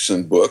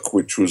Isaacson book,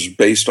 which was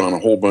based on a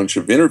whole bunch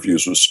of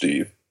interviews with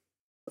Steve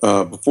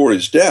before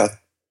his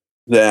death,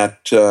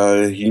 that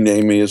he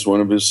named me as one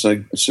of his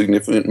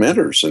significant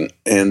mentors,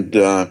 and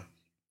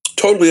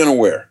totally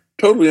unaware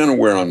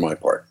on my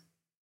part.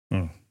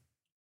 Hmm.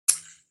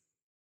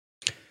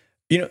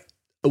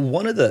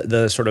 One of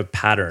the sort of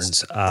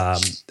patterns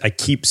I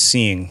keep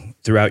seeing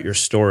throughout your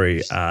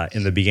story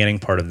in the beginning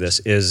part of this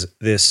is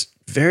this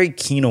very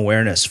keen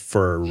awareness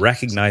for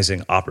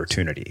recognizing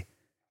opportunity.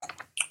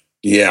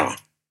 Yeah.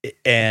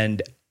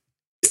 And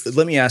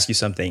let me ask you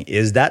something.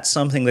 Is that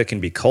something that can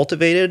be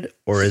cultivated,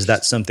 or is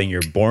that something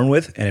you're born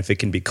with? And if it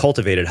can be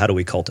cultivated, how do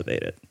we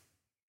cultivate it?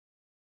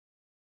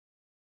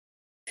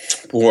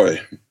 Boy.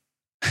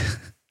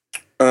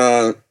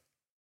 I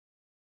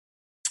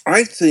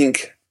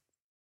think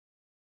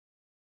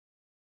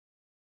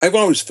I've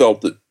always felt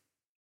that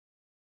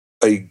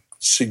a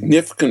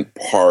significant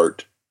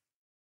part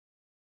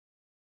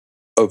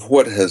of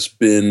what has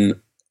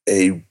been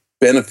a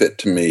benefit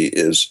to me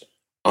is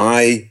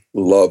I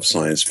love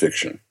science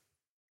fiction.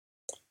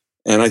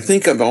 And I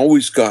think I've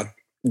always got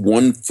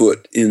one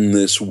foot in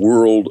this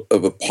world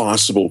of a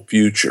possible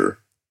future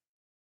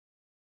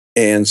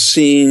and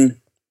seeing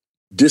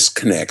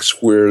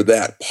disconnects where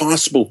that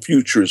possible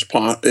future is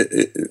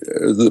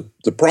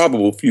the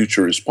probable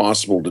future is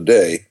possible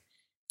today,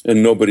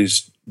 and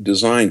nobody's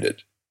designed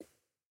it.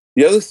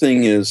 The other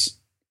thing is,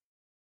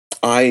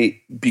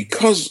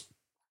 because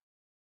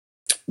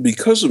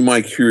of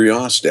my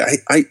curiosity,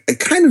 I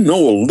kind of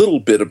know a little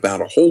bit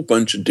about a whole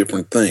bunch of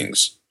different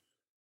things,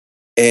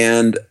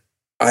 and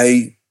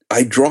I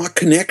draw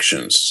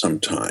connections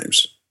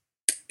sometimes,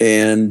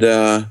 and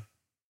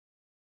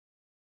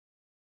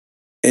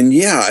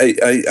yeah,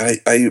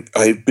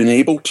 I've been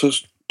able to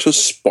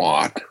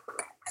spot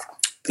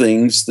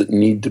things that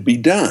need to be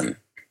done.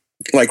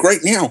 Like right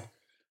now,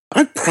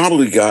 I've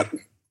probably got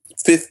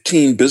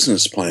 15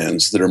 business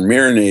plans that are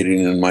marinating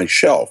in my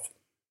shelf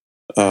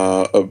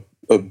of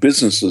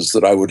businesses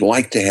that I would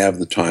like to have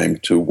the time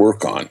to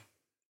work on.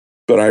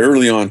 But I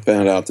early on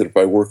found out that if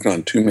I worked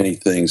on too many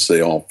things,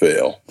 they all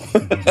fail.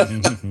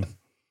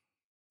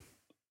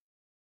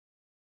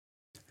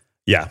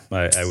 Yeah,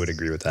 I would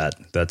agree with that.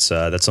 That's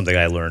something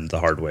I learned the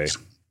hard way.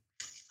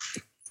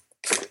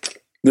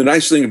 The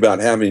nice thing about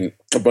having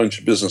a bunch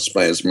of business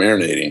plans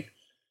marinating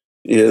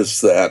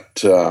is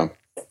that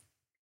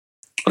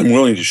I'm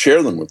willing to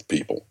share them with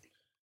people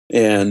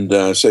and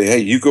say, hey,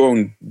 you go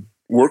and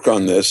work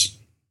on this.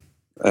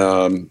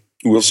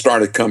 We'll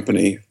start a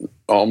company.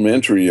 I'll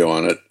mentor you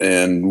on it,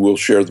 and we'll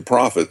share the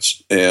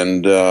profits.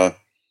 And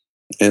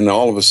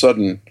all of a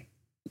sudden,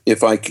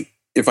 if I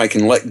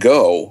can let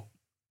go,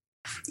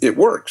 it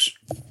works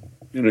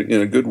in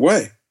a good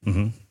way.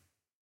 Mm-hmm.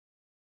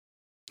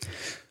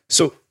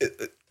 So,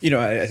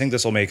 I think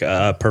this will make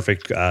a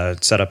perfect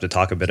setup to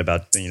talk a bit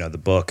about,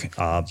 the book.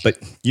 But,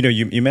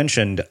 you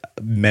mentioned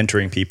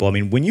mentoring people. I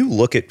mean, when you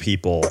look at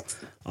people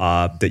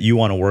that you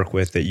want to work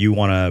with, that you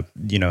want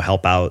to,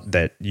 help out,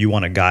 that you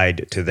want to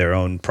guide to their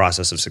own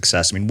process of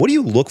success, I mean, what do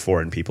you look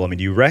for in people? I mean,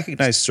 do you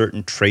recognize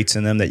certain traits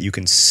in them that you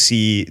can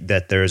see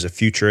that there's a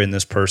future in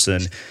this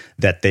person,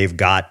 that they've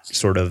got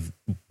sort of,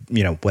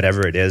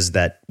 whatever it is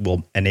that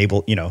will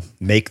enable,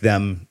 make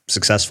them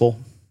successful?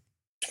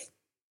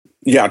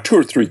 Yeah, 2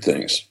 or 3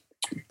 things.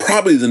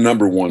 Probably the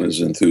number one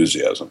is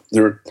enthusiasm.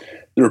 There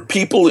are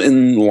people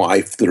in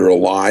life that are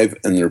alive,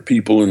 and there are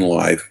people in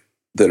life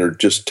that are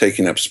just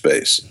taking up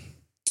space.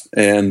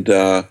 And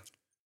the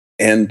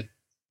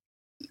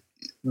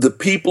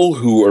people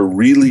who are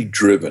really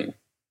driven,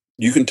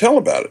 you can tell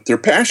about it. They're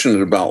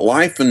passionate about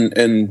life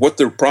and what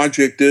their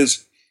project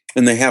is,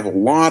 and they have a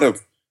lot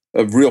of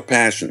real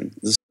passion.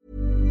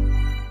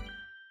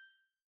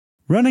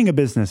 Running a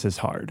business is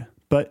hard,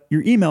 but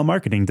your email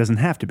marketing doesn't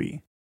have to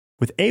be.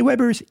 With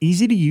Aweber's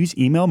easy-to-use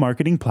email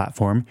marketing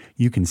platform,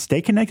 you can stay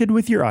connected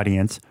with your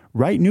audience,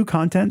 write new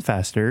content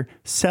faster,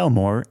 sell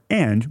more,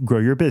 and grow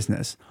your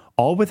business,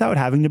 all without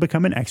having to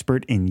become an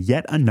expert in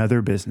yet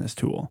another business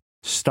tool.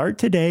 Start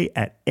today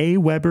at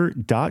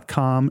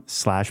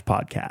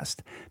aweber.com/podcast.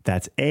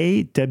 That's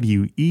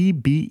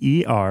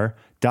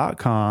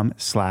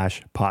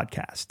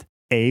AWEBER.com/podcast.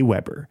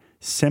 Aweber,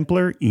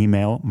 simpler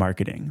email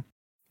marketing.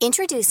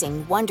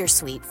 Introducing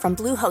Wondersuite from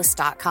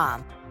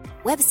Bluehost.com.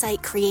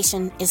 Website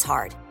creation is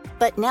hard,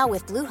 but now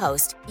with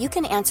Bluehost, you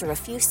can answer a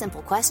few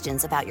simple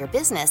questions about your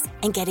business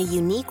and get a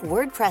unique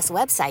WordPress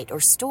website or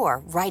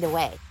store right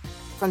away.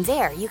 From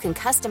there, you can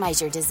customize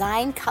your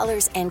design,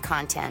 colors, and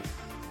content.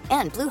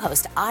 And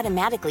Bluehost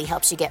automatically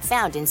helps you get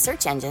found in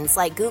search engines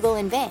like Google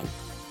and Bing.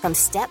 From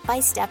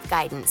step-by-step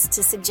guidance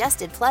to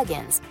suggested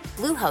plugins,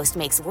 Bluehost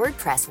makes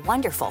WordPress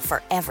wonderful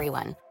for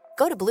everyone.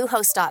 Go to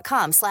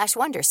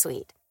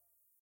bluehost.com/wondersuite.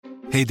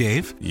 Hey,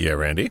 Dave. Yeah,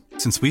 Randy.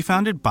 Since we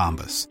founded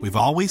Bombas, we've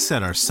always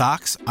said our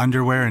socks,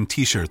 underwear, and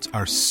T-shirts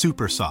are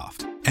super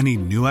soft. Any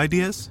new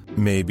ideas?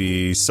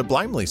 Maybe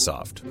sublimely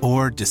soft.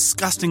 Or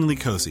disgustingly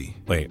cozy?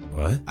 Wait,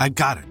 what? I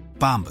got it.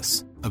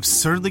 Bombas.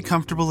 Absurdly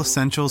comfortable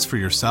essentials for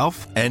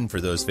yourself And for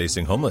those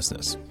facing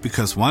homelessness.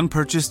 because one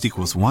purchased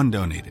equals one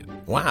donated.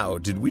 Wow,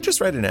 did we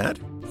just write an ad?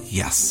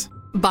 Yes.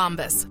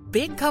 Bombas.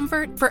 Big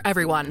comfort for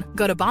everyone.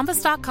 Go to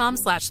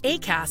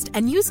bombas.com/ACAST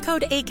and use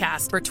code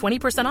ACAST for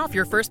 20% off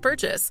your first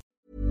purchase.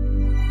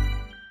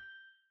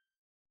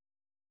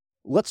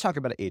 Let's talk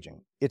about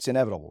aging. It's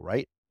inevitable,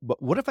 right? But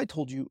what if I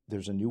told you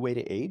there's a new way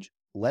to age,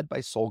 led by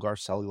Solgar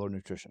Cellular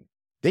Nutrition?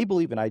 They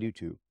believe, and I do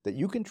too, that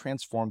you can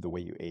transform the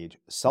way you age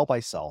cell by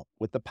cell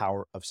with the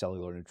power of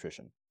cellular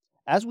nutrition.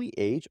 As we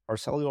age, our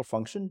cellular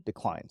function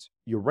declines.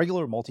 Your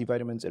regular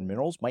multivitamins and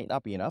minerals might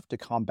not be enough to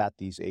combat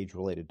these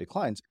age-related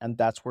declines, and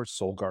that's where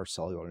Solgar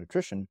Cellular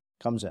Nutrition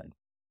comes in.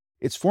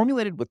 It's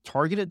formulated with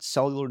targeted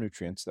cellular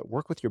nutrients that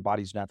work with your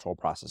body's natural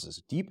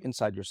processes deep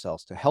inside your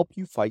cells to help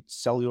you fight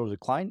cellular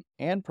decline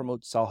and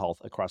promote cell health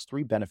across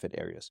 3 benefit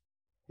areas.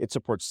 It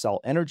supports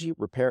cell energy,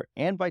 repair,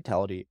 and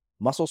vitality,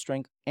 muscle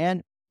strength,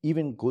 and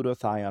even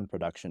glutathione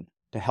production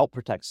to help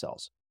protect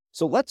cells.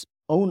 So let's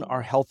own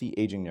our healthy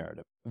aging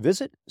narrative.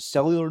 Visit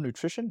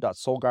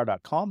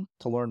cellularnutrition.solgar.com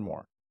to learn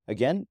more.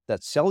 Again,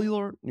 that's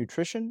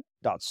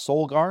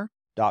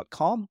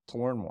cellularnutrition.solgar.com to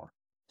learn more.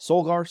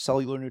 Solgar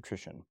Cellular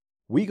Nutrition.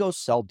 We go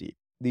cell deep.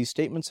 These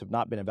statements have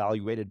not been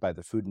evaluated by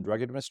the Food and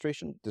Drug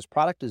Administration. This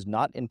product is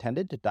not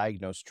intended to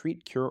diagnose,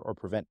 treat, cure, or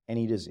prevent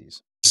any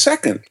disease.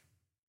 Second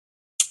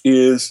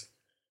is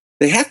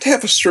they have to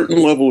have a certain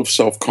level of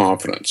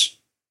self-confidence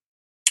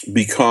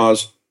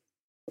because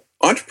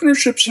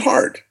entrepreneurship's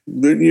hard.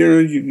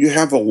 You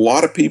have a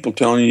lot of people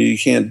telling you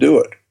can't do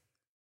it.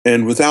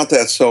 And without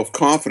that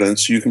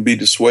self-confidence, you can be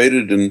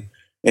dissuaded,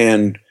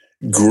 and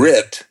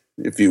grit,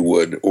 if you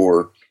would,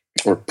 or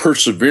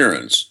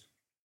perseverance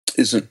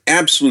is an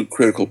absolute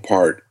critical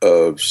part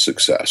of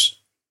success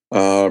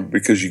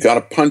because you got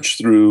to punch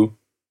through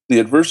the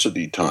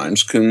adversity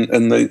times,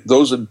 the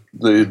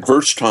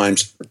adverse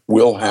times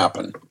will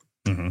happen.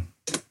 Mm-hmm.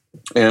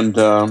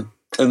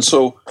 And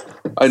so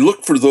I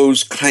look for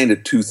those kind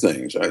of 2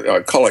 things.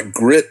 I call it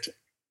grit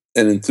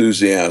and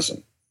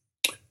enthusiasm.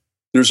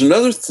 There's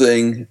another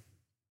thing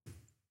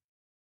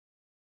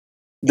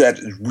that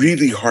is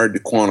really hard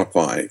to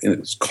quantify,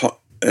 and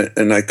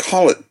I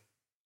call it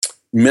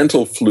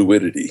mental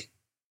fluidity.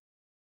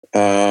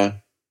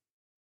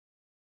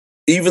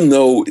 Even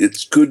though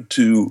it's good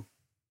to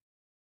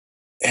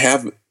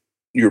have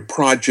your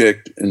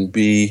project and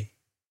be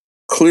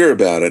clear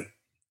about it,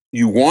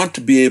 you want to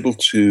be able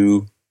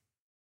to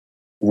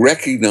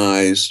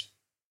recognize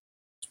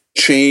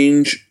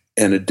change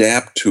and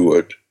adapt to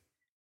it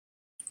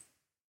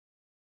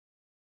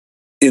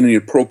in the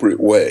appropriate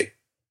way.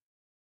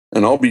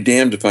 And I'll be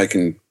damned if I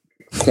can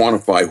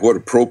quantify what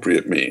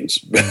appropriate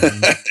means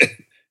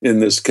in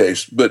this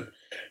case. But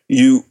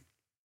you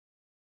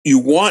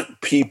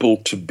want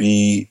people to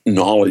be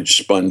knowledge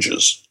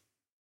sponges.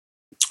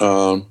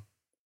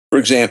 For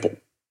example,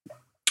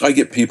 I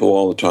get people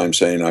all the time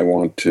saying, I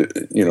want to,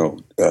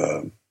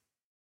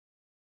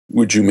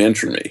 would you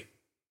mentor me?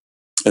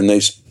 And they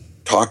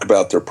talk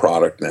about their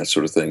product and that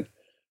sort of thing.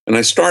 And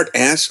I start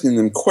asking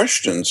them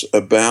questions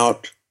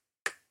about,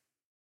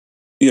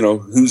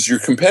 who's your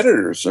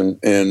competitors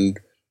and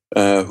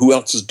who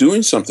else is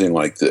doing something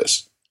like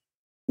this?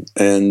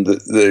 And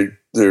they're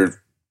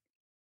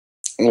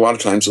a lot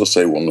of times they'll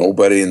say, well,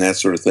 nobody, and that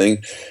sort of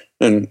thing.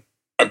 And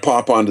I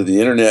pop onto the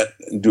internet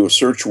and do a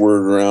search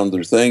word around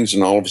their things,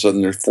 and all of a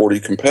sudden there's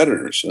 40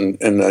 competitors.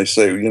 And I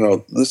say,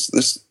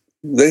 this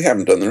they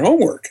haven't done their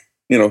homework.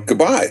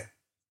 Goodbye.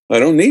 I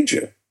don't need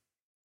you.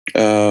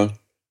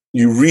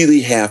 You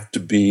really have to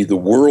be the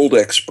world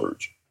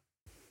expert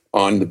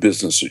on the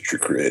business that you're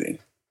creating.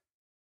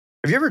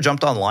 Have you ever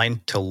jumped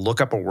online to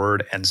look up a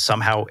word and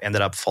somehow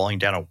ended up falling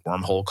down a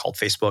wormhole called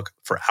Facebook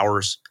for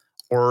hours?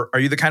 Or are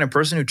you the kind of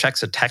person who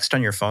checks a text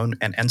on your phone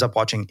and ends up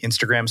watching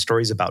Instagram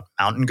stories about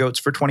mountain goats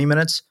for 20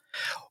 minutes?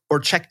 Or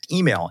checked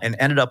email and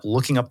ended up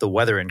looking up the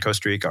weather in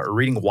Costa Rica or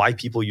reading why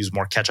people use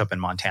more ketchup in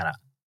Montana?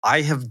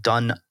 I have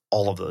done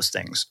all of those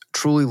things,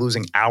 truly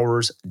losing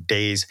hours,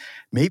 days,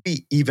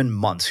 maybe even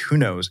months, who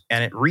knows,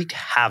 and it wreaked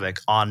havoc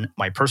on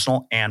my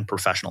personal and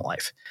professional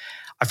life.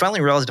 I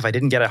finally realized if I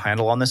didn't get a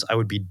handle on this, I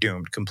would be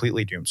doomed,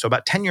 completely doomed. So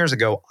about 10 years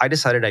ago, I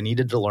decided I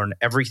needed to learn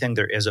everything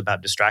there is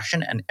about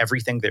distraction and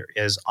everything there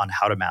is on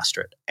how to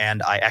master it.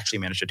 And I actually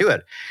managed to do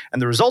it.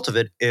 And the result of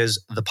it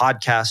is the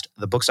podcast,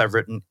 the books I've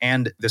written,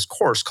 and this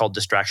course called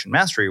Distraction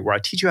Mastery, where I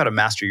teach you how to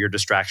master your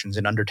distractions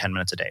in under 10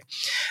 minutes a day.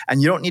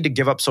 And you don't need to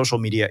give up social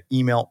media,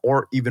 email,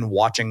 or even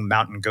watching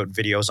mountain goat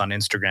videos on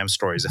Instagram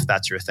stories if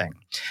that's your thing.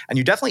 And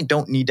you definitely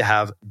don't need to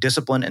have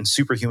discipline and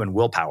superhuman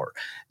willpower.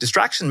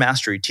 Distraction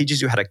Mastery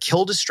teaches you how to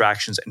kill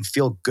distractions and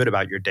feel good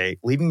about your day,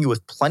 leaving you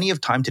with plenty of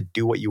time to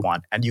do what you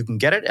want. And you can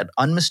get it at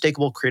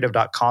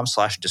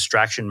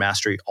unmistakablecreative.com/distraction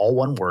mastery, all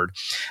one word,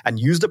 and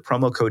use the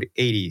promo code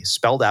 80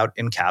 spelled out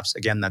in caps.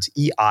 Again, that's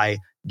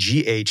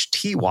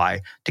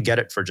EIGHTY to get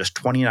it for just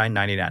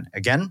 $29.99.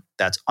 Again,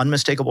 that's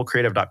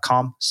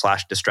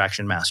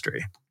unmistakablecreative.com/distraction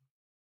mastery.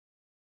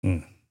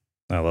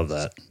 I love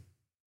that.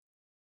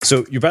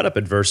 So you brought up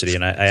adversity,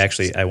 and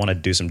I want to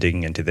do some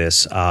digging into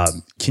this.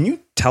 Can you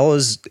tell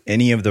us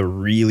any of the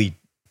really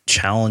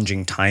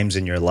challenging times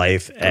in your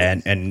life?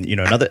 And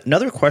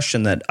another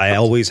question that I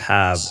always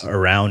have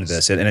around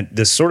this, and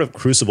this sort of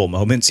crucible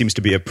moment seems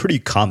to be a pretty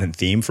common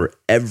theme for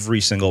every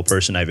single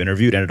person I've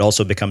interviewed, and it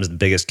also becomes the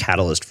biggest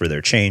catalyst for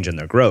their change and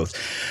their growth.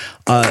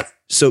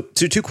 So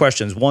two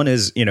questions. One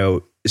is,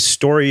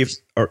 story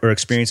or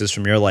experiences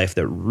from your life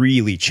that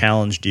really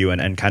challenged you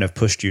and kind of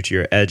pushed you to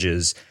your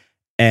edges.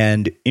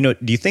 And, do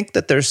you think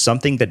that there's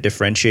something that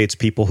differentiates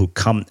people who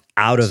come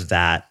out of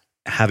that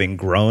having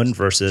grown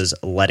versus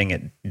letting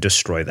it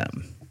destroy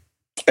them?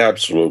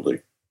 Absolutely.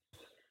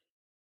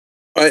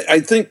 I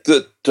think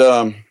that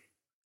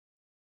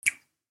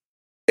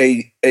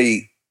a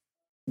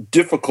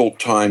difficult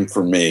time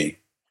for me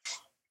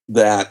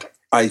that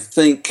I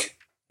think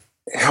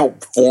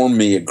helped form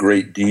me a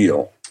great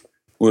deal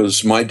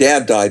was my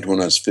dad died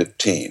when I was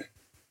 15.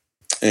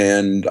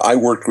 And I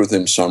worked with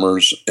him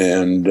summers,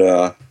 and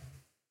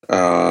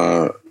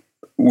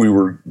we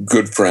were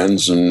good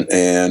friends,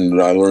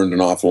 and I learned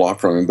an awful lot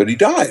from him, but he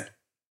died.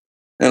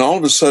 And all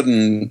of a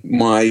sudden,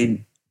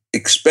 my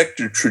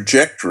expected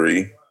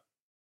trajectory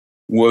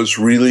was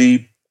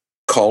really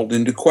called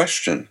into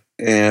question.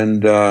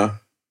 And I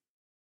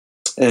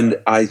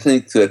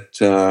think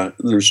that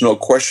there's no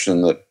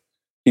question that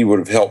he would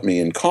have helped me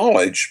in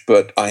college,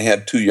 but I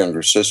had two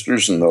younger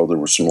sisters, and though there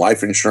was some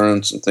life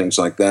insurance and things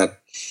like that,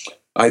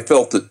 I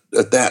felt that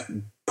at that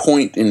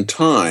point in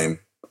time,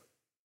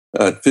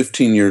 at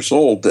 15 years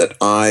old, that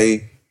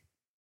I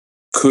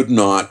could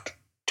not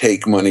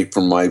take money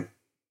from my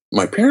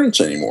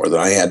parents anymore, that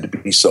I had to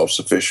be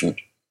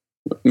self-sufficient,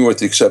 with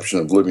the exception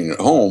of living at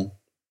home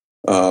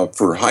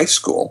for high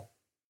school.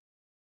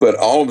 But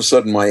all of a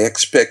sudden, my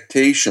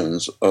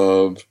expectations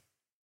of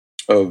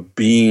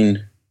being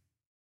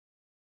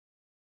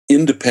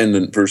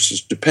independent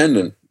versus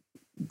dependent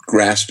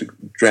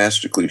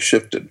drastically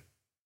shifted.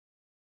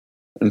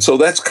 And so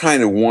that's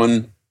kind of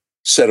one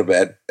set of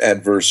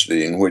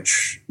adversity in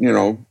which,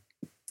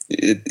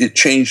 it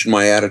changed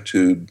my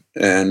attitude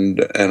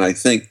and I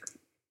think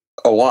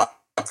a lot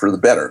for the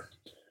better.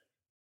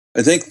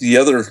 I think the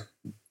other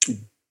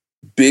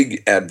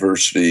big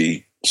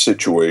adversity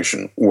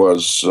situation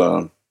was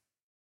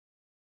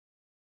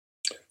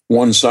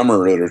one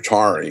summer at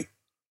Atari.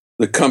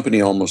 The company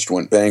almost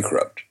went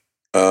bankrupt.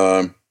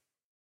 The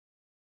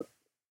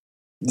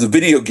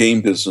video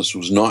game business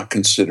was not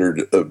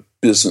considered a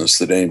business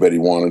that anybody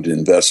wanted to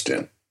invest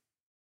in.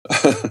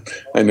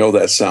 I know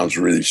that sounds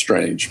really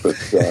strange, but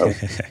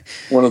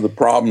one of the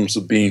problems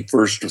of being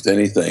first with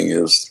anything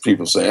is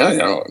people say,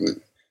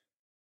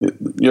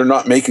 you're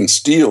not making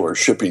steel or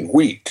shipping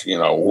wheat.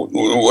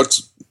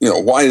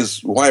 Why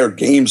are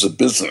games a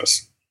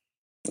business?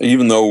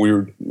 Even though we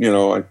were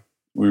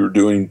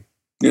doing,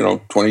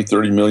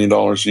 $20-30 million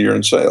a year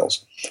in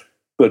sales.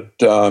 But,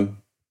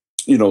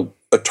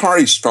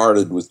 Atari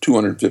started with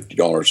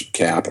 $250 of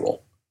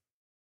capital.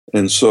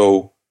 And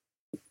so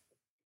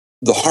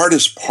the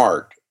hardest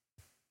part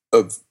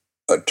of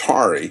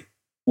Atari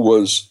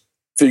was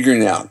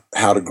figuring out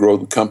how to grow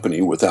the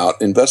company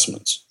without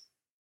investments.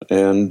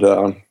 And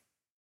that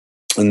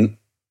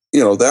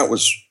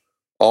was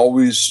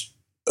always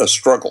a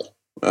struggle.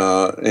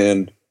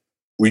 And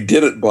we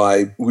did it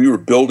we were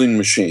building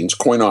machines,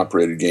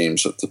 coin-operated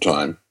games at the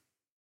time,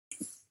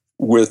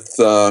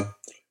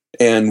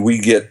 and we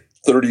get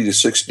 30 to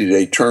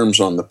 60-day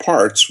terms on the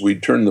parts.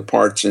 We'd turn the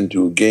parts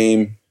into a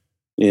game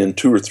in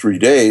 2 or 3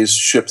 days,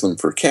 ship them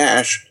for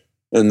cash,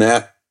 and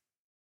that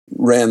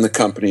ran the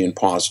company in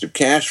positive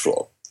cash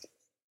flow.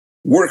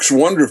 Works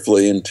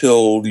wonderfully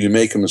until you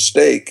make a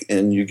mistake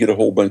and you get a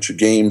whole bunch of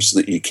games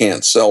that you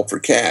can't sell for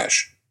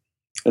cash.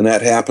 And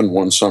that happened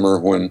one summer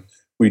when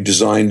we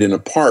designed in a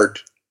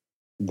part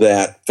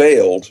that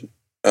failed,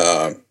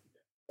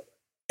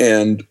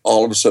 and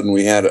all of a sudden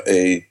we had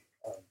a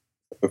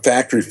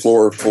factory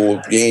floor full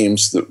of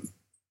games that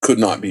could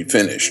not be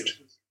finished.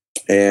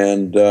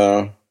 And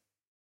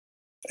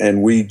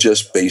we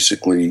just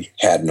basically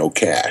had no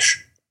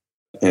cash.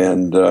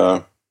 And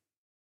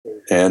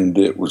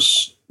it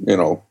was,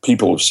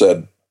 people have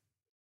said,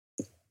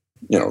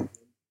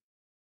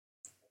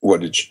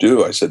 what did you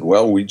do? I said,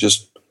 well, we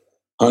just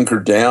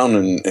hunkered down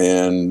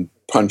and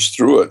punched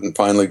through it and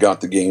finally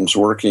got the games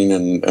working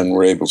and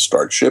were able to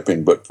start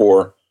shipping. But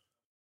for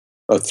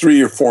a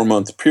 3 or 4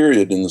 month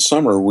period in the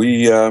summer,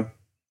 we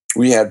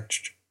had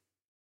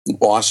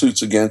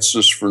lawsuits against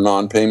us for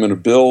non-payment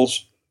of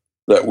bills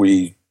that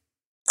we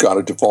got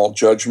a default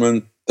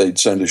judgment. They'd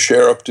send a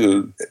sheriff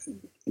to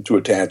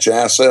attach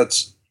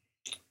assets.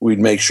 We'd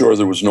make sure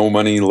there was no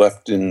money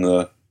left in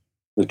the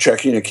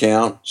checking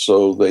account.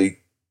 So they,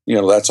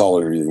 that's all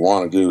they really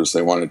want to do is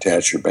they want to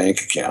attach your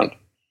bank account.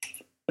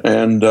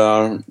 And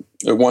at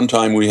one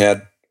time we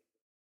had,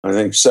 I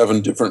think,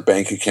 7 different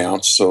bank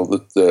accounts so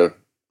that the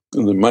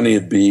money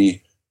would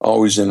be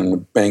always in a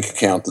bank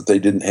account that they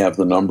didn't have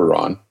the number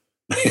on.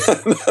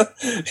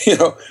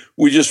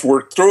 We just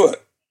worked through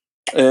it.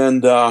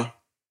 And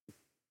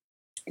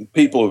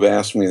people have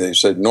asked me, they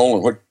said,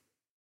 Nolan,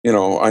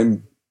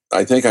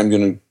 I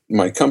think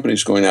my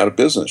company's going out of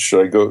business.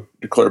 Should I go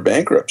declare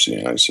bankruptcy?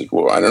 And I said,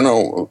 well, I don't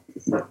know.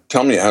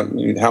 Tell me,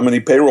 how many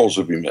payrolls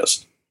have you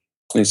missed?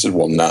 And he said,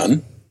 well,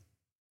 none.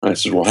 I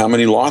said, well, how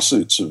many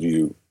lawsuits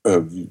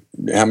how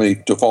many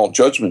default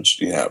judgments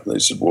do you have? And they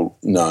said, well,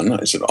 none.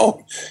 I said,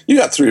 oh, you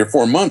got 3 or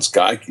 4 months,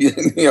 guy. Give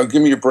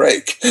me a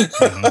break.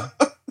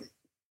 Mm-hmm.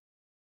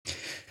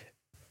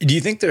 Do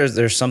you think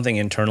there's something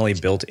internally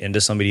built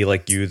into somebody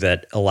like you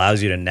that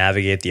allows you to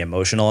navigate the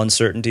emotional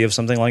uncertainty of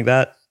something like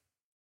that?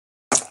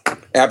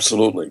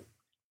 Absolutely.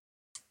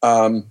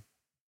 I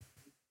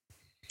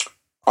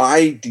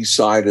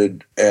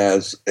decided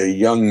as a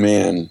young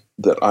man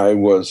that I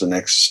was an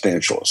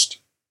existentialist,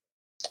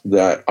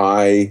 that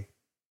I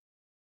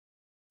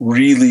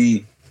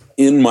really,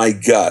 in my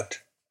gut,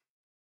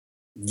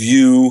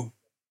 view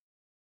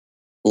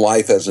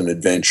life as an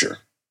adventure.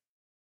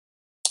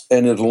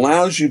 And it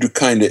allows you to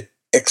kind of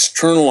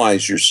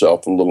externalize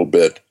yourself a little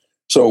bit.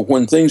 So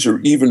when things are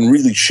even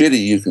really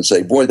shitty, you can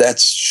say, boy,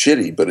 that's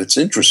shitty, but it's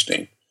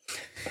interesting.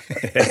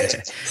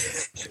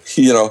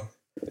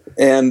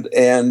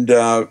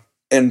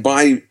 And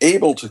by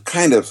able to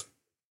kind of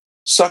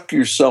suck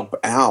yourself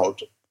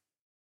out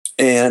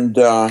and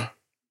I've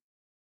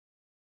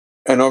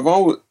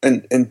always,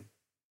 and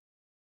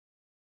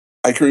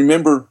I can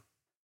remember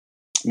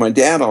my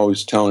dad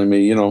always telling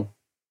me,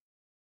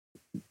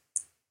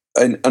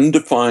 an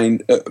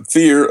undefined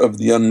fear of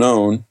the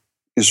unknown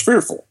is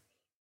fearful.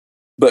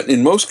 But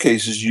in most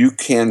cases, you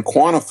can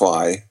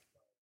quantify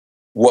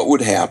what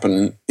would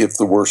happen if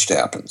the worst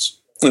happens.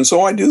 And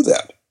so I do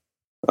that.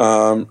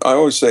 I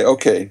always say,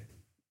 okay,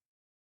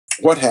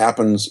 what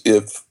happens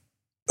if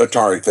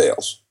Atari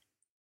fails?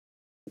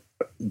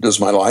 Does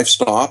my life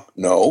stop?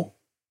 No.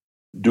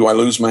 Do I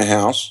lose my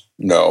house?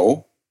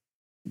 No.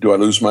 Do I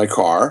lose my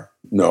car?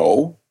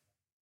 No.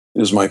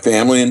 Is my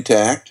family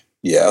intact?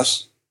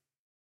 Yes.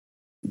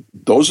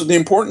 Those are the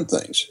important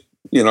things,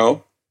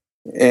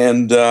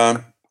 and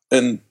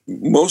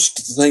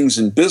most things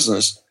in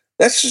business,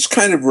 that's just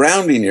kind of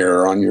rounding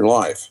error on your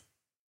life.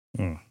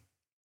 I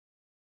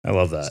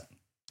love that.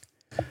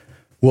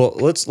 Well,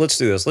 let's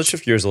do this. Let's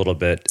shift gears a little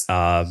bit,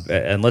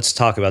 and let's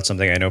talk about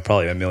something I know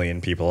probably a million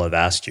people have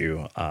asked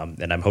you,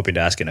 and I'm hoping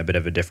to ask in a bit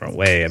of a different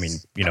way. I mean,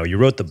 you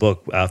wrote the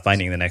book,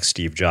 Finding the Next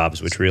Steve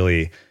Jobs, which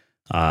really,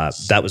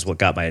 that was what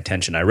got my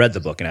attention. I read the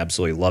book and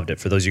absolutely loved it.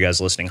 For those of you guys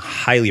listening,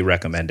 highly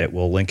recommend it.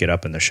 We'll link it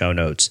up in the show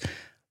notes.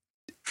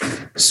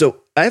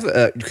 So I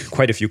have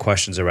quite a few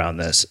questions around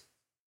this.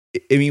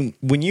 I mean,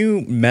 when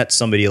you met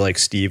somebody like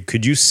Steve,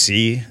 could you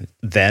see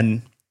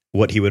then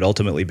what he would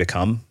ultimately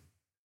become?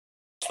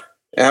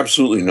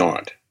 Absolutely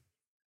not.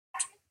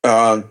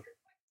 I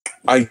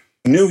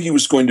knew he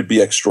was going to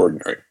be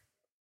extraordinary.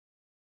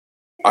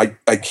 I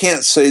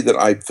can't say that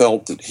I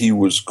felt that he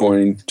was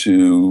going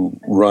to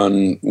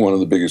run one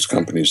of the biggest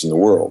companies in the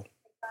world.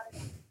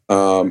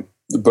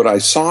 But I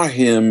saw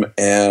him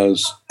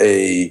as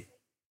a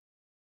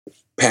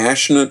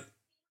passionate,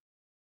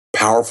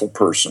 powerful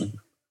person.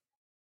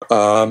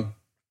 I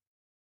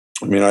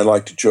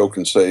like to joke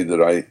and say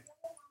that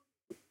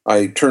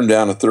I turned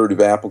down a third of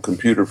Apple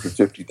Computer for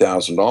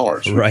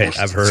 $50,000. Right,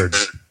 I've heard.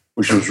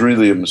 Which was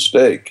really a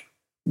mistake.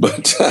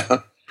 But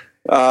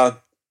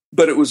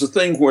it was a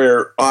thing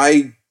where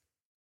I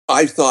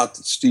thought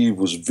that Steve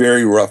was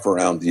very rough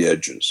around the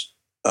edges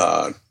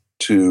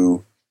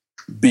to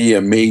be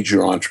a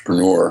major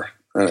entrepreneur.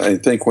 And I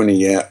think when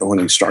he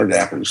started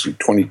Apple, was he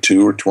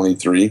 22 or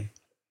 23?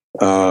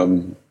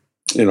 Very,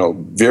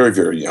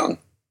 very young.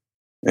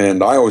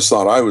 And I always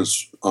thought I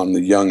was on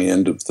the young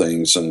end of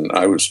things, and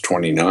I was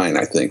 29,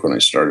 I think, when I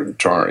started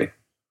Atari.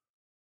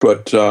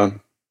 But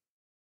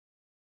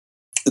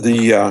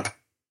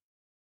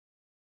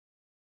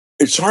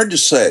it's hard to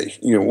say,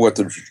 what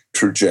the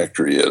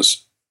trajectory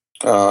is.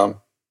 I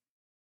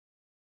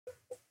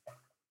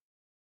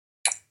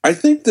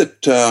think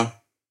that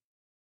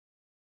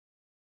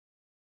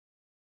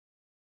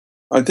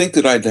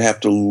I'd have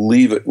to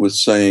leave it with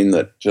saying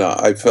that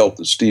I felt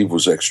that Steve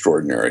was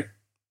extraordinary.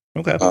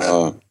 Okay.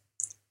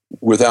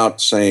 Without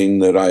saying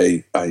that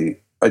I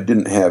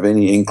didn't have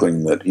any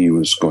inkling that he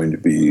was going to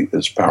be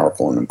as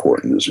powerful and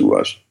important as he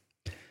was.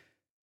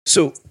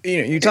 So,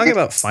 you're talking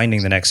about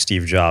finding the next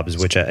Steve Jobs,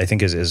 which I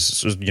think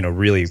is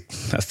really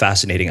a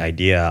fascinating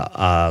idea.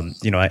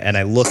 And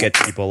I look at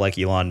people like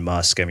Elon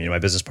Musk. I mean, my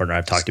business partner,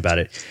 I've talked about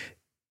it.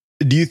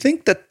 Do you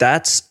think that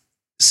that's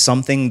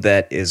something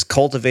that is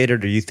cultivated, or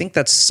do you think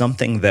that's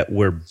something that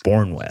we're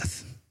born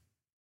with?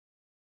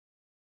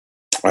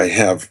 I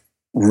have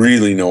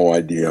really no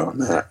idea on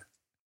that.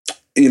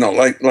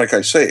 Like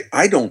I say,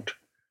 I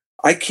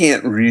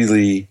can't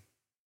really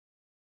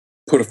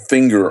put a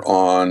finger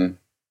on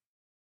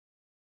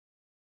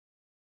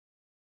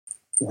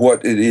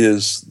what it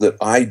is that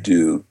I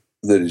do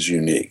that is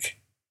unique.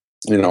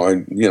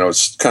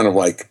 It's kind of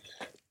like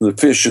the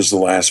fish is the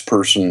last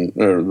person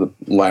or the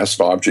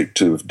last object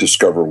to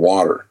discover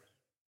water.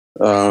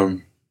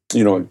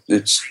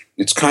 It's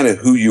kind of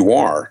who you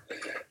are.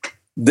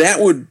 That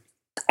would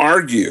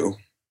argue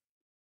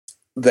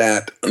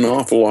that an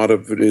awful lot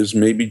of it is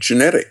maybe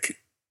genetic.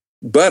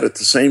 But at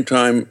the same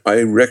time,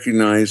 I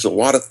recognize a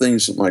lot of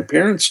things that my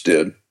parents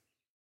did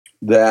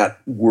that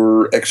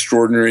were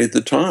extraordinary at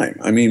the time.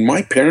 I mean,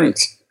 my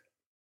parents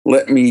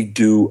let me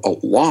do a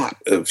lot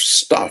of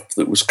stuff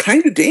that was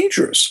kind of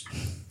dangerous.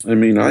 I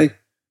mean,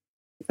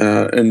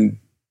 and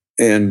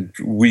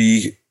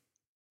we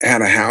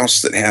had a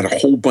house that had a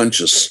whole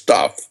bunch of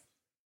stuff,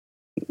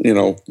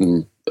 a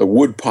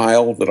wood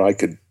pile that I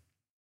could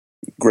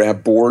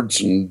grab boards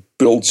and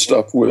build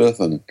stuff with,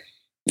 and,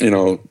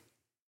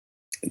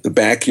 the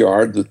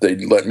backyard that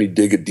they'd let me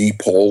dig a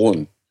deep hole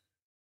and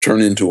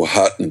turn into a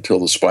hut until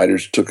the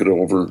spiders took it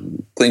over,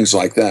 things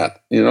like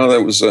that.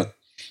 That was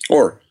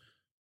or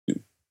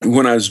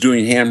when I was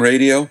doing ham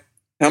radio,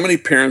 how many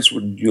parents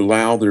would you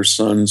allow their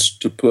sons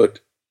to put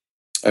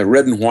a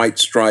red and white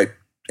striped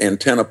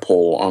antenna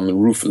pole on the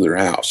roof of their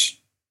house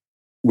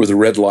with a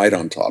red light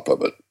on top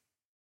of it?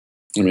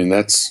 I mean,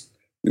 it's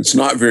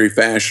not very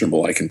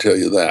fashionable, I can tell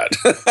you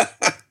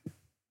that.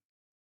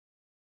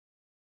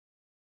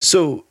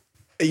 So,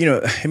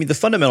 the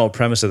fundamental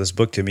premise of this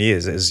book to me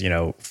is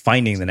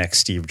finding the next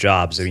Steve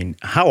Jobs. I mean,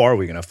 how are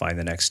we going to find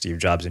the next Steve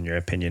Jobs in your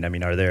opinion? I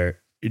mean, do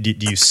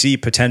you see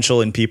potential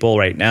in people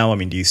right now? I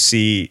mean, do you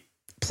see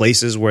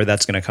places where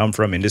that's going to come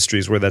from,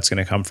 industries where that's going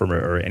to come from,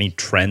 or any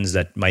trends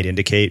that might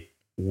indicate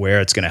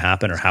where it's going to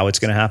happen or how it's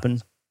going to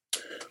happen?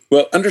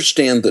 Well,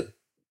 understand that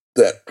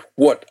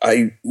what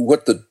the ...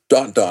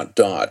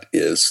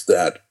 is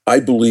that I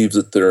believe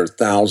that there are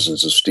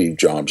thousands of Steve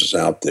Jobses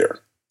out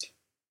there,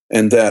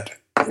 and that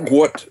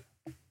what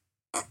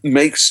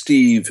makes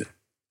Steve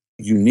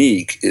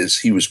unique is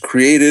he was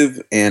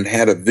creative and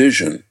had a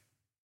vision,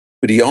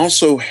 but he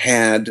also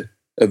had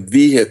a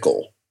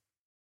vehicle,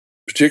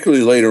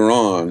 particularly later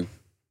on,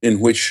 in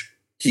which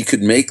he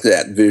could make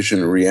that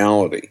vision a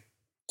reality.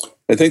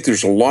 I think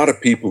there's a lot of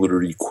people that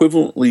are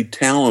equivalently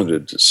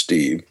talented to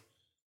Steve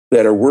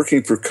that are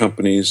working for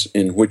companies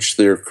in which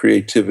their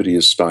creativity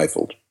is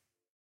stifled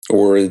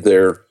or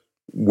their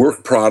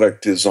work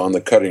product is on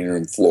the cutting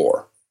room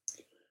floor.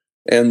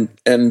 And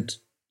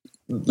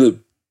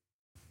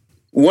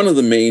one of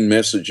the main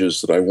messages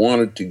that I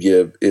wanted to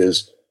give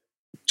is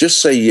just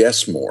say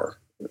yes more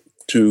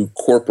to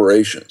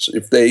corporations.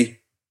 If they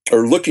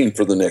are looking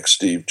for the next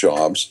Steve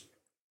Jobs,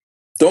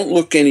 don't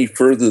look any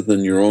further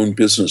than your own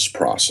business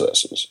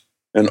processes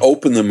and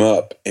open them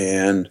up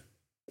and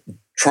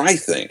try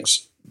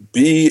things.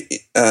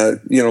 Because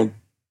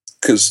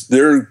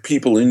there are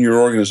people in your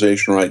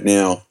organization right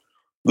now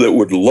that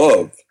would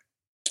love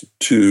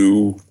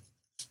to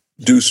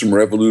do some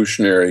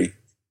revolutionary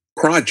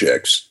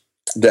projects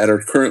that are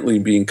currently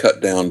being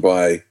cut down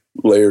by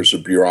layers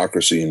of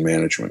bureaucracy and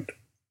management.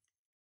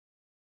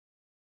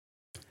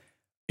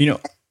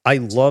 I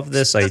love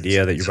this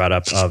idea that you brought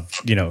up of,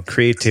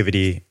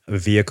 creativity, a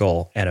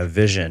vehicle, and a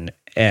vision.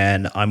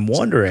 And I'm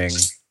wondering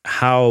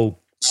how,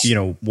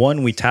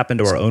 one, we tap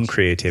into our own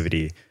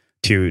creativity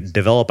to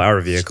develop our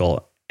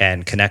vehicle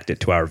and connect it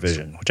to our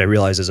vision, which I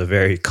realize is a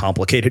very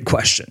complicated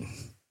question.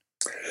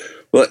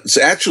 Well, it's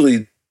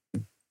actually,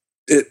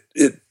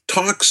 it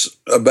talks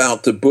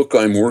about the book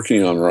I'm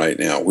working on right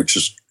now, which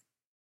is,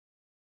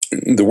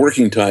 the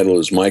working title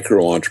is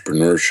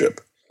Micro-Entrepreneurship.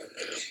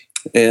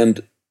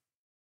 And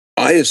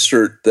I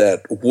assert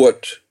that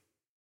what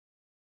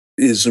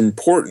is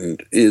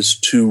important is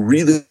to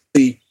really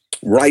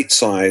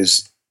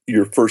right-size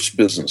your first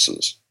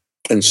businesses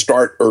and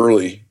start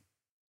early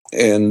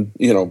and,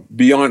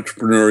 be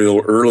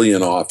entrepreneurial early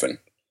and often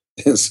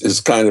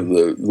is kind of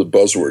the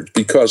buzzword,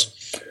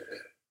 because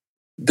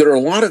there are a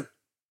lot of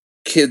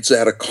kids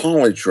out of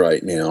college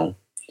right now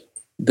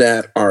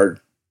that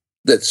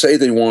say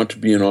they want to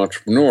be an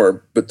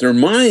entrepreneur, but their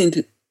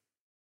mind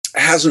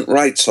hasn't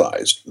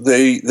right-sized.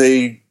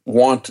 They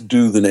want to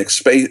do the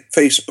next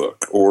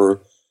Facebook,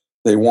 or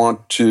they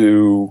want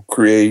to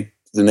create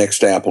the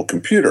next Apple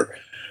computer.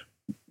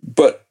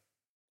 But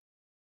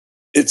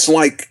it's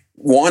like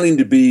wanting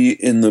to be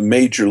in the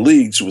major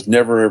leagues with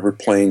never ever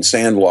playing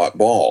sandlot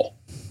ball.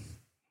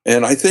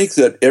 And I think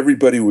that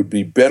everybody would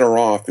be better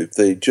off if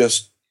they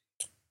just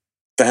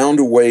found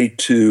a way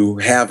to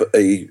have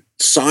a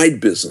side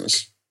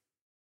business.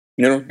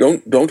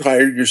 Don't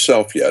hire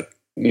yourself yet.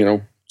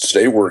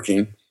 stay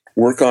working,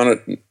 work on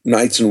it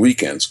nights and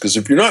weekends. Because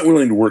if you're not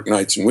willing to work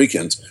nights and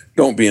weekends,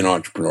 don't be an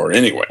entrepreneur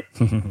anyway.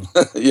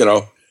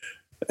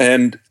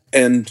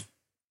 And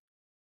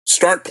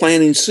start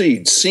planting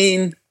seeds,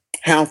 seeing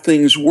how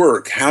things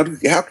work. How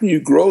can you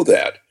grow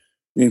that?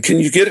 And can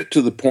you get it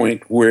to the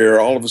point where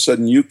all of a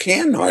sudden you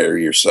can hire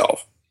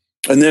yourself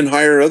and then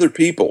hire other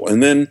people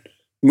and then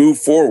move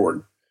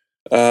forward?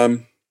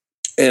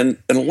 And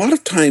a lot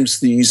of times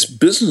these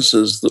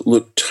businesses that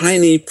look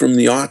tiny from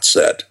the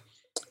outset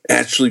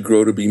actually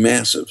grow to be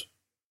massive.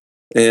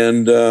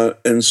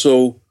 And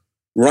so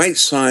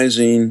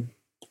right-sizing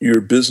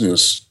your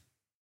business,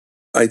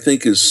 I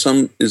think, is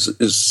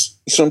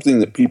something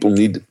that people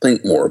need to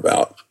think more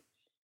about,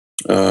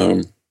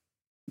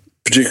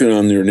 particularly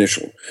on their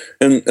initial.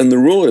 And the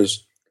rule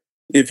is,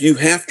 if you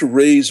have to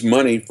raise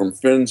money from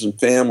friends and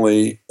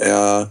family,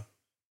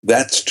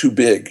 that's too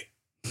big.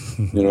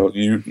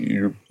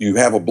 You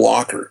have a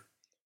blocker.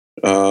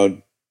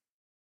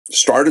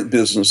 Start a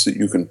business that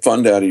you can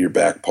fund out of your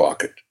back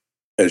pocket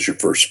as your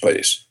first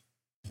space.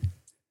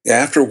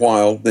 After a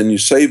while, then you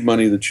save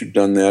money that you've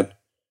done that.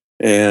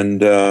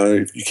 And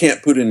if you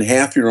can't put in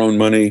half your own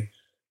money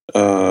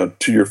to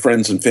your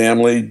friends and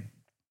family,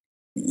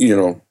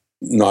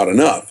 not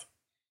enough.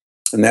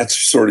 And that's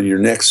sort of your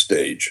next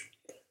stage.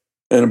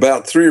 And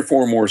about 3 or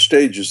 4 more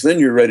stages, then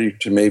you're ready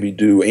to maybe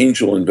do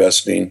angel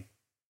investing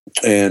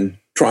and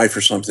try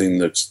for something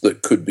that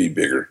could be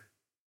bigger.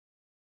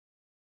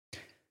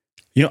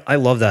 I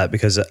love that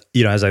because,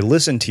 as I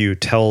listen to you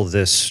tell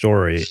this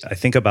story, I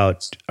think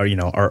about,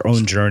 our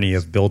own journey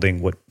of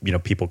building what,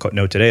 people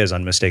know today as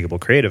unmistakable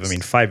creative. I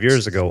mean, 5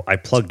 years ago, I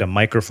plugged a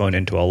microphone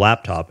into a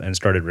laptop and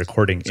started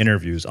recording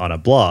interviews on a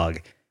blog.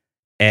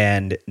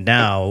 And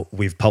now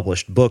we've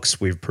published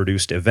books, we've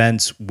produced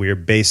events, we're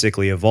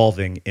basically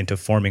evolving into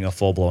forming a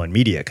full-blown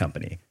media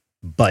company.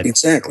 But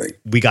exactly,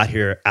 we got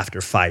here after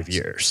 5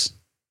 years.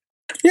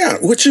 Yeah,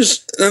 which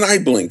is an eye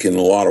blink in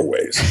a lot of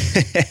ways.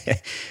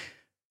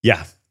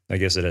 Yeah, I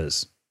guess it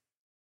is.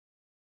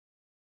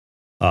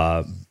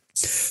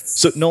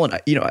 So Nolan,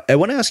 I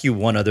want to ask you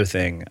one other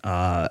thing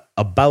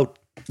about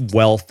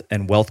wealth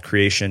and wealth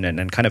creation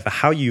and kind of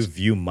how you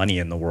view money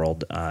in the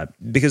world.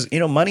 Because,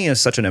 money is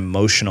such an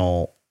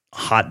emotional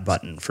hot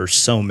button for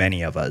so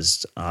many of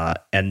us.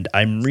 And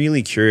I'm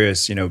really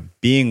curious,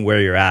 being where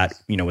you're at,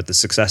 with the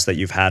success that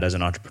you've had as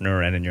an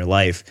entrepreneur and in your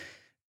life,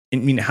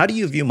 how do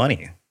you view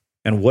money?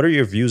 And what are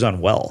your views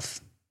on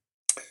wealth?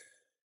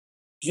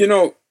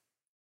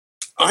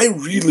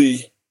 I've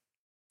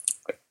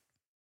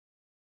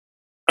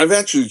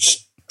actually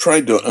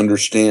tried to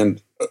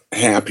understand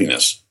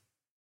happiness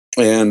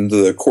and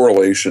the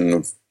correlation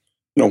of,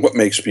 what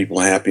makes people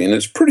happy. And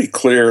it's pretty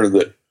clear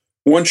that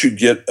once you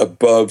get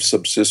above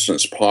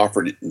subsistence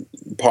poverty,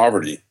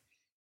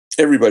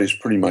 everybody's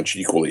pretty much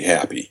equally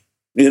happy,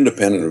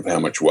 independent of how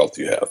much wealth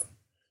you have.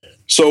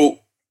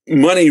 So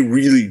money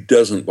really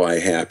doesn't buy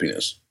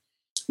happiness.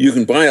 You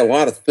can buy a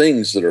lot of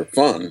things that are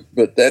fun,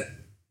 but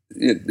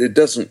it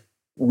doesn't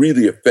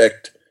really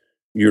affect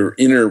your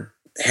inner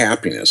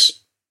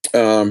happiness.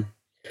 I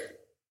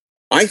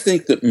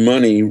think that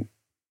money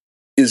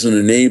is an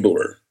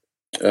enabler.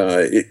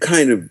 It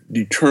kind of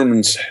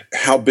determines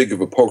how big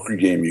of a poker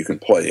game you can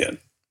play in.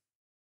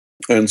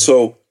 And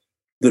so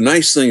the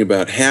nice thing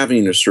about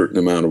having a certain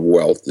amount of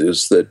wealth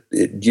is that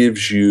it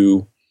gives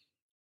you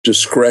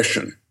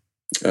discretion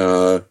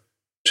to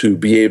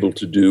be able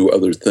to do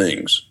other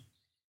things.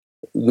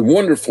 The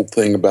wonderful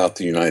thing about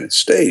the United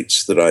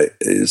States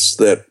is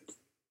that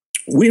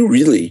we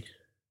really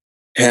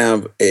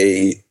have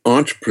a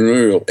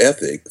entrepreneurial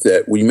ethic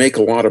that we make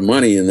a lot of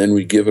money and then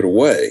we give it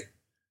away.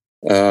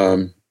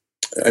 There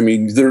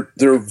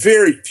are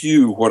very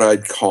few what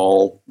I'd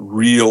call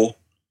real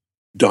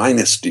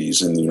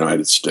dynasties in the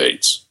United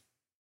States.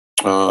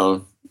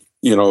 You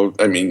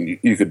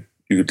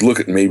could look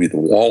at maybe the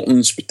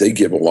Waltons, but they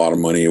give a lot of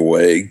money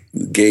away.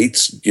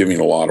 Gates giving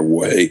a lot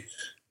away.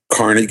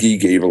 Carnegie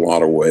gave a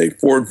lot away.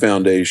 Ford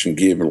Foundation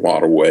gave a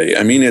lot away.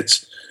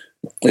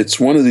 It's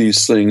one of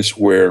these things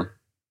where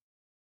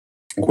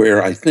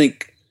I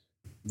think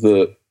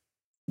the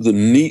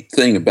neat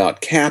thing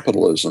about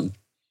capitalism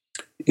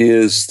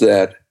is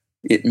that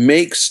it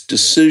makes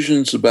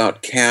decisions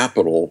about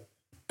capital,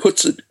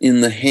 puts it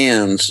in the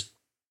hands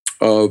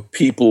of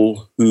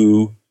people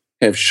who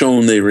have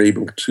shown they were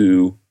able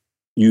to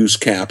use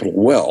capital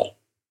well.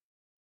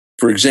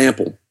 For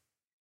example,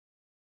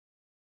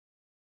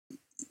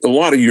 a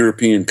lot of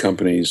European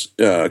countries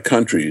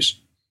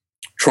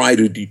try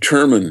to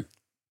determine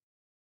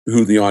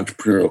who the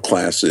entrepreneurial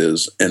class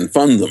is and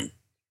fund them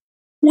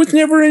with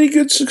never any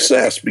good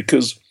success,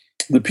 because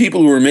the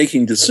people who are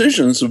making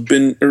decisions are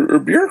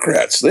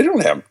bureaucrats. They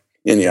don't have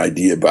any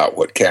idea about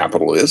what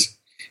capital is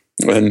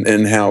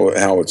and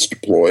how it's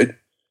deployed.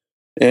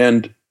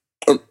 And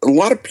a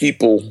lot of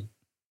people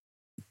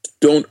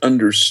don't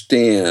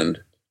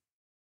understand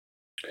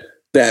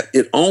that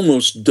it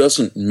almost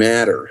doesn't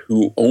matter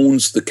who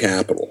owns the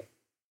capital.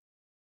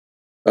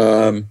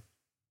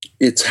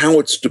 It's how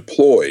it's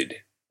deployed.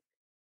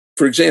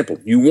 for example,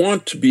 you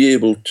want to be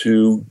able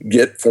to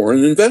get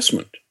foreign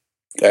investment.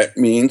 That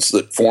means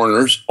that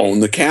foreigners own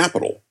the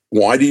capital.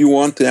 Why do you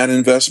want that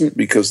investment?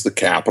 Because the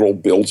capital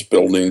builds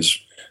buildings,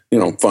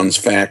 funds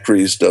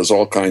factories, does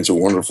all kinds of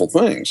wonderful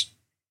things.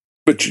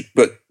 But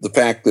the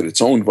fact that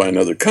it's owned by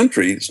another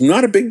country is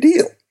not a big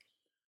deal.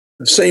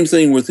 Same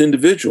thing with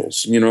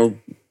individuals.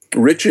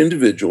 Rich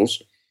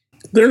individuals,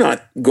 they're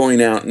not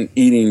going out and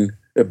eating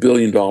 $1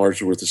 billion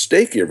worth of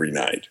steak every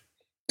night.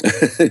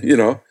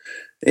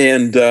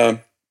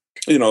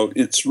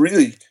 It's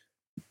really,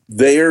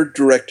 they're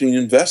directing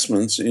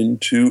investments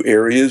into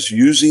areas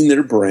using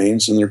their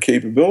brains and their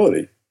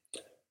capability.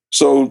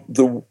 So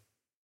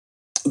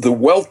the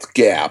wealth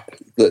gap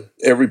that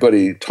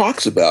everybody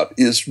talks about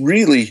is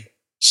really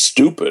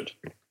stupid.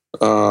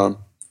 Do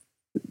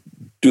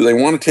they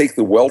want to take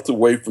the wealth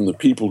away from the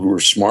people who are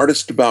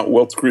smartest about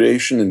wealth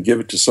creation and give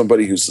it to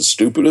somebody who's the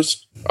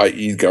stupidest,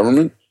 i.e.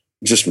 government?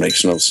 It just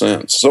makes no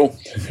sense. So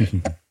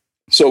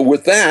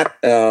with that,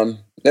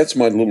 that's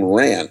my little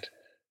rant.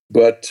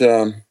 But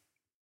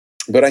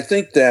I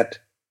think that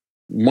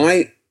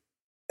my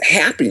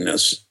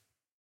happiness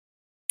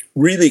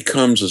really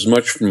comes as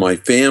much from my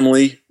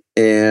family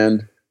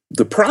and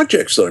the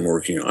projects that I'm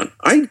working on.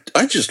 I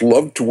just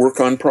love to work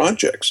on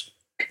projects,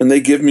 and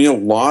they give me a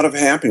lot of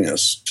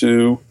happiness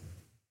to,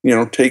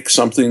 take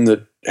something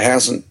that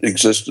hasn't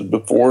existed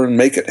before and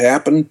make it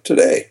happen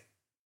today.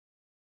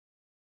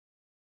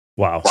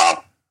 Wow.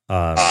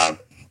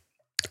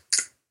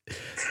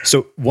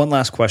 So one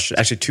last question,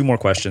 actually two more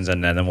questions,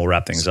 and then we'll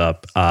wrap things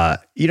up.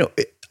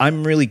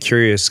 I'm really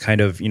curious,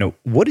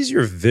 what is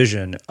your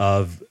vision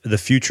of the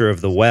future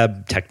of the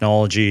web,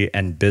 technology,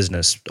 and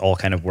business all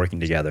kind of working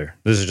together?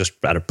 This is just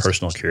out of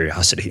personal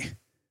curiosity.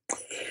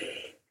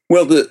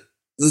 Well, the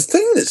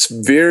thing that's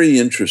very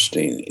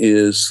interesting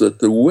is that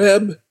the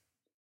web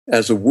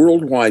as a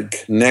worldwide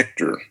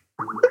connector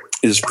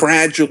is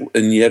fragile,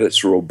 and yet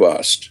it's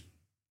robust.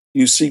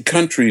 You see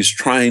countries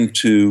trying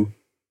to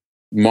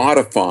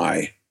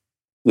modify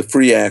the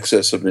free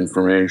access of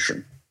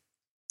information,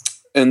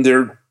 and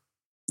they're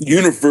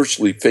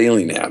universally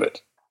failing at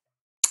it.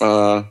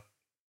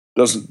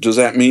 Does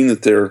that mean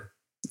that they're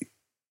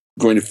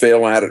going to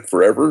fail at it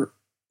forever?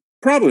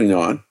 Probably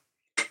not.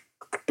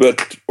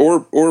 But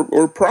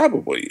or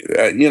probably,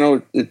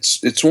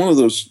 it's one of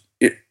those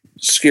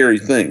scary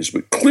things.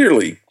 But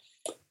clearly,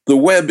 the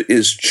web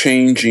is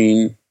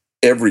changing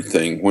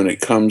everything when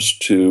it comes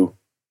to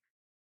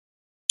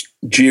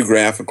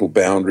geographical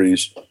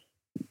boundaries,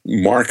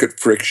 market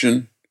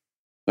friction.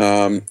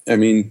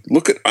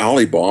 Look at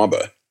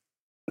Alibaba.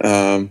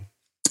 It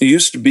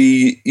used to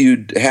be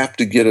you'd have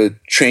to get a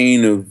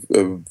chain of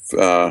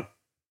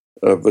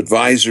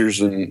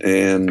advisors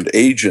and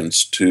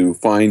agents to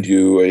find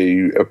you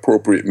a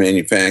appropriate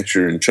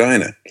manufacturer in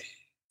China.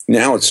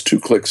 Now it's 2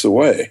 clicks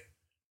away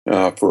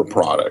for a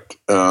product,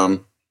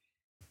 and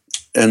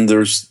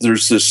there's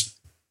this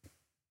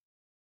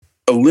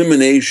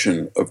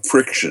elimination of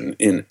friction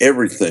in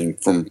everything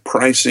from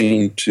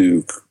pricing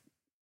to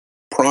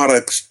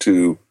products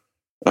to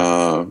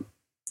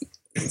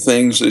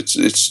things.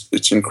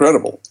 It's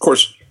incredible. Of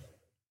course,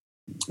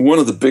 one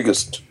of the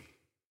biggest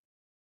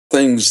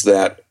things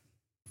that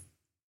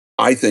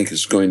I think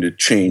is going to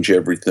change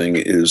everything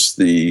is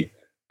the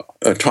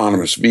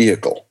autonomous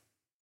vehicle.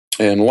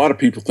 And a lot of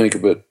people think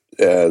of it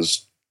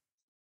as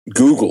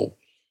Google,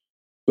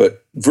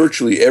 but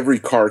virtually every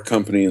car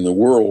company in the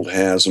world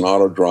has an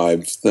auto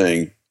drive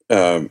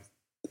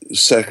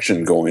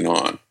section going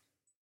on.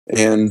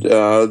 And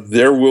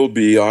there will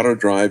be auto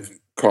drive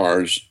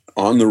cars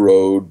on the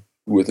road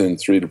within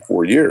 3 to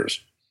 4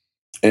 years.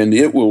 And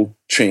it will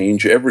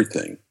change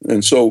everything.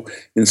 And so,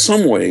 in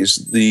some ways,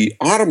 the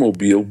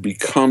automobile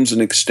becomes an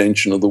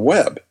extension of the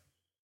web.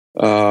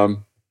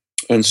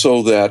 And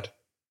so that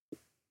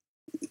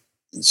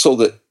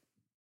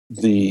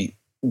the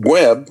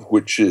web,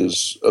 which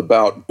is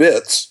about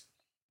bits,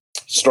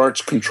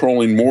 starts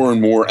controlling more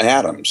and more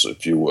atoms,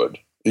 if you would,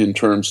 in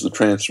terms of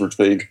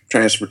the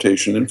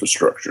transportation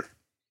infrastructure.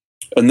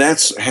 And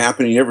that's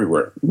happening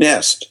everywhere.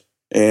 Nest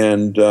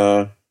and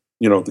the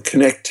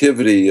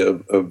connectivity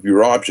of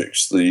your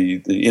objects,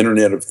 the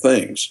Internet of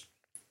Things,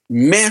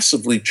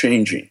 massively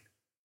changing,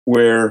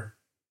 where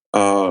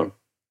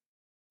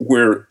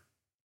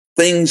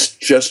things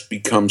just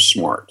become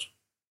smart,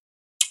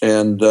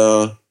 and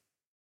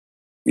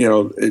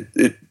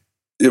it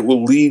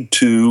will lead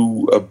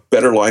to a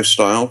better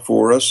lifestyle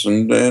for us,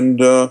 and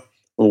a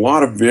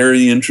lot of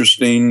very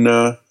interesting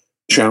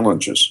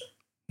challenges.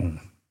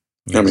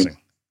 Amazing.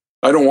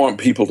 I don't want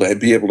people to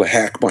be able to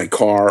hack my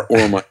car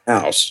or my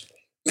house.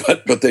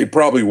 But they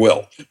probably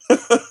will.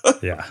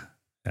 Yeah.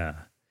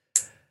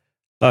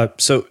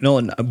 So,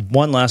 Nolan,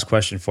 one last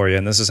question for you,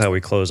 and this is how we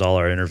close all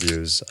our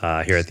interviews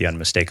here at the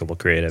Unmistakable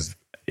Creative.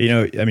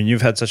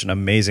 You've had such an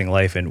amazing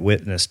life and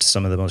witnessed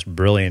some of the most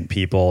brilliant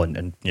people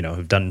and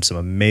have done some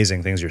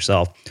amazing things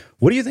yourself.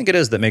 What do you think it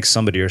is that makes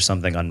somebody or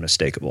something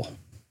unmistakable?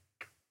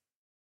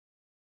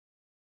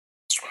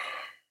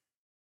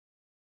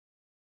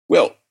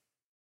 Well,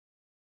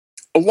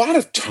 a lot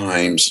of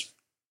times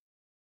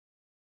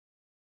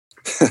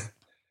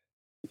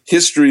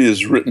history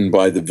is written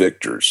by the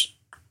victors.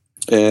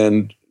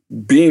 And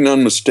being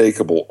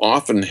unmistakable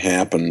often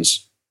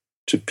happens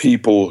to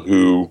people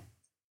who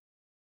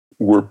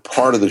were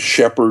part of the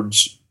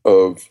shepherds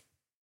of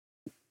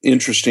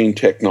interesting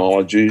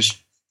technologies.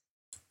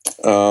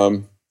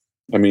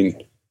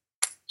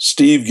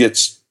 Steve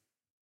gets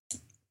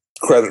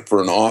credit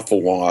for an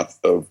awful lot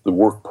of the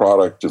work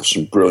product of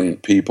some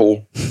brilliant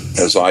people,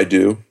 as I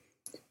do.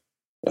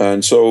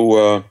 And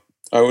so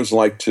I always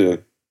like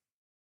the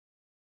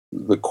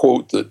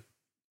quote that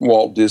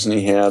Walt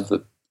Disney had,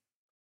 that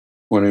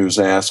when he was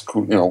asked,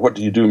 what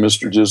do you do,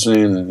 Mr.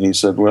 Disney? And he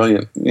said, well,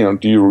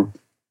 do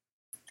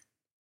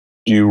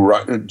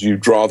you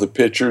draw the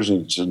pictures?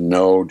 And he said,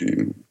 no. Do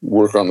you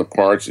work on the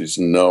parts? He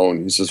said, no.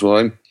 And he says,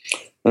 well,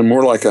 I'm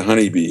more like a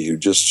honeybee who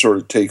just sort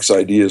of takes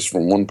ideas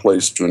from one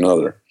place to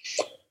another.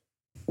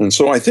 And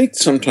so I think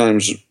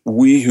sometimes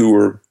we who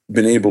have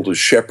been able to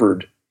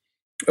shepherd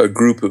a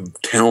group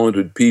of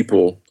talented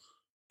people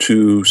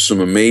to some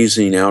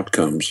amazing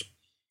outcomes,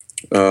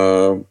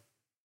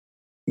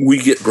 we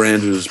get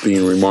branded as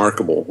being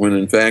remarkable, when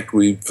in fact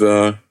we've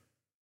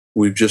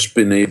just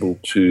been able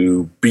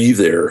to be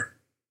there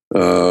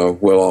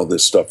while all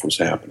this stuff was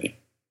happening.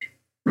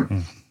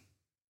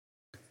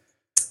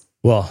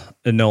 Well,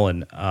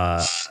 Nolan,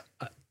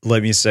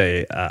 let me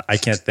say, I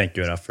can't thank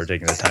you enough for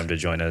taking the time to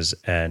join us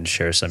and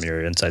share some of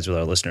your insights with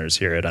our listeners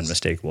here at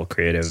Unmistakable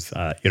Creative.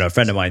 A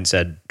friend of mine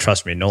said,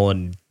 trust me,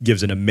 Nolan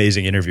gives an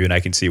amazing interview, and I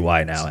can see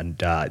why now. And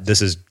this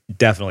has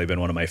definitely been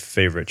one of my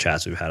favorite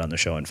chats we've had on the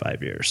show in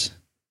 5 years.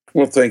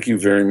 Well, thank you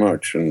very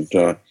much. And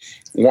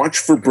watch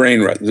for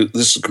BrainRush.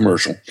 This is a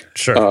commercial.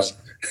 Sure.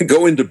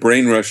 Go into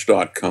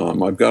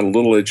brainrush.com. I've got a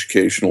little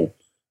educational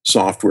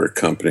software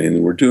company,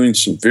 and we're doing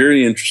some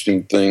very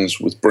interesting things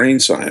with brain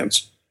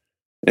science.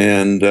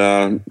 And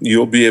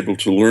you'll be able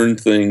to learn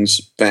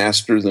things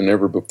faster than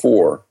ever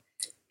before.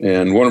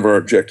 And one of our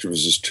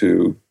objectives is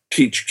to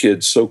teach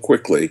kids so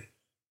quickly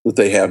that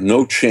they have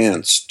no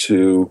chance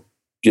to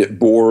get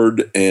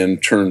bored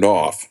and turned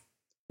off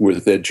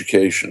with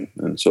education.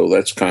 And so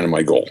that's kind of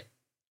my goal.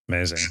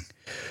 Amazing.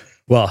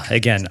 Well,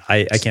 again,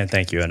 I can't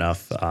thank you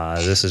enough.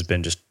 This has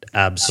been just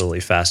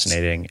absolutely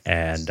fascinating.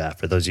 And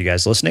for those of you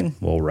guys listening,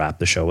 we'll wrap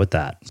the show with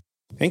that.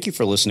 Thank you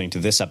for listening to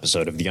this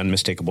episode of the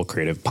Unmistakable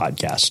Creative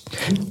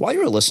Podcast. While you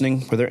were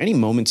listening, were there any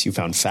moments you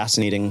found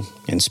fascinating,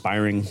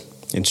 inspiring,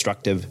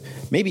 instructive,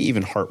 maybe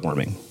even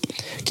heartwarming?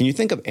 Can you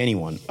think of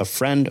anyone, a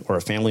friend or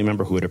a family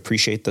member who would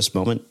appreciate this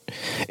moment?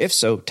 If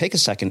so, take a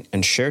second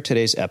and share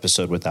today's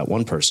episode with that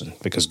one person,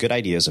 because good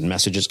ideas and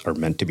messages are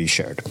meant to be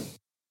shared.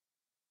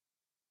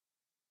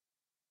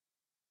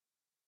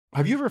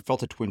 Have you ever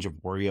felt a twinge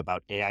of worry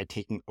about AI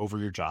taking over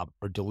your job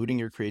or diluting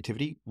your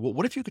creativity? Well,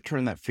 what if you could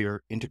turn that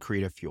fear into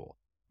creative fuel?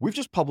 We've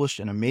just published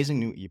an amazing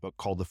new ebook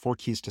called The 4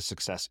 Keys to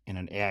Success in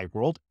an AI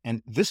World,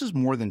 and this is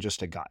more than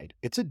just a guide.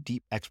 It's a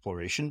deep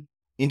exploration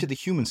into the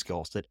human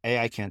skills that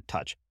AI can't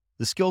touch,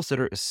 the skills that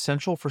are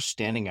essential for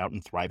standing out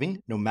and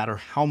thriving, no matter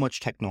how much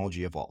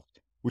technology evolves.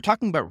 We're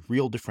talking about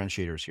real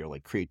differentiators here,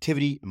 like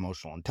creativity,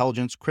 emotional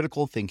intelligence,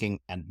 critical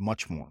thinking, and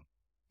much more.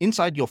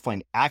 Inside, you'll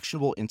find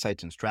actionable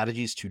insights and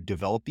strategies to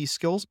develop these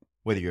skills,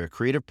 whether you're a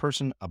creative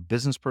person, a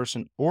business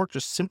person, or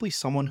just simply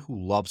someone who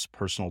loves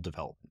personal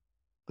development.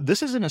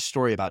 This isn't a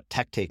story about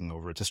tech taking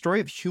over. It's a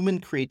story of human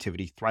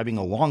creativity thriving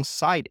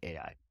alongside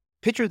AI.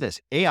 Picture this,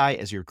 AI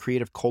as your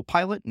creative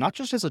co-pilot, not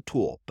just as a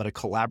tool, but a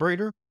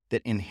collaborator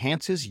that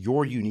enhances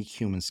your unique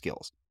human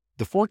skills.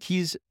 The 4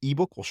 Keys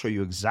ebook will show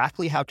you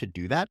exactly how to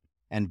do that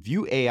and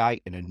view AI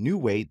in a new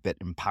way that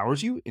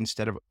empowers you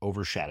instead of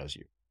overshadows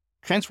you.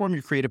 Transform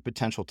your creative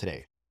potential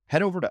today.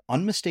 Head over to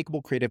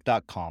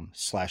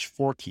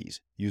unmistakablecreative.com/4keys.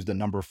 Use the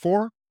number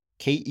 4,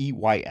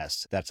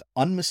 KEYS. That's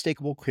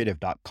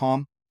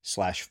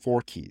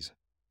unmistakablecreative.com/4keys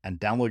and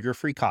download your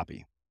free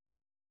copy.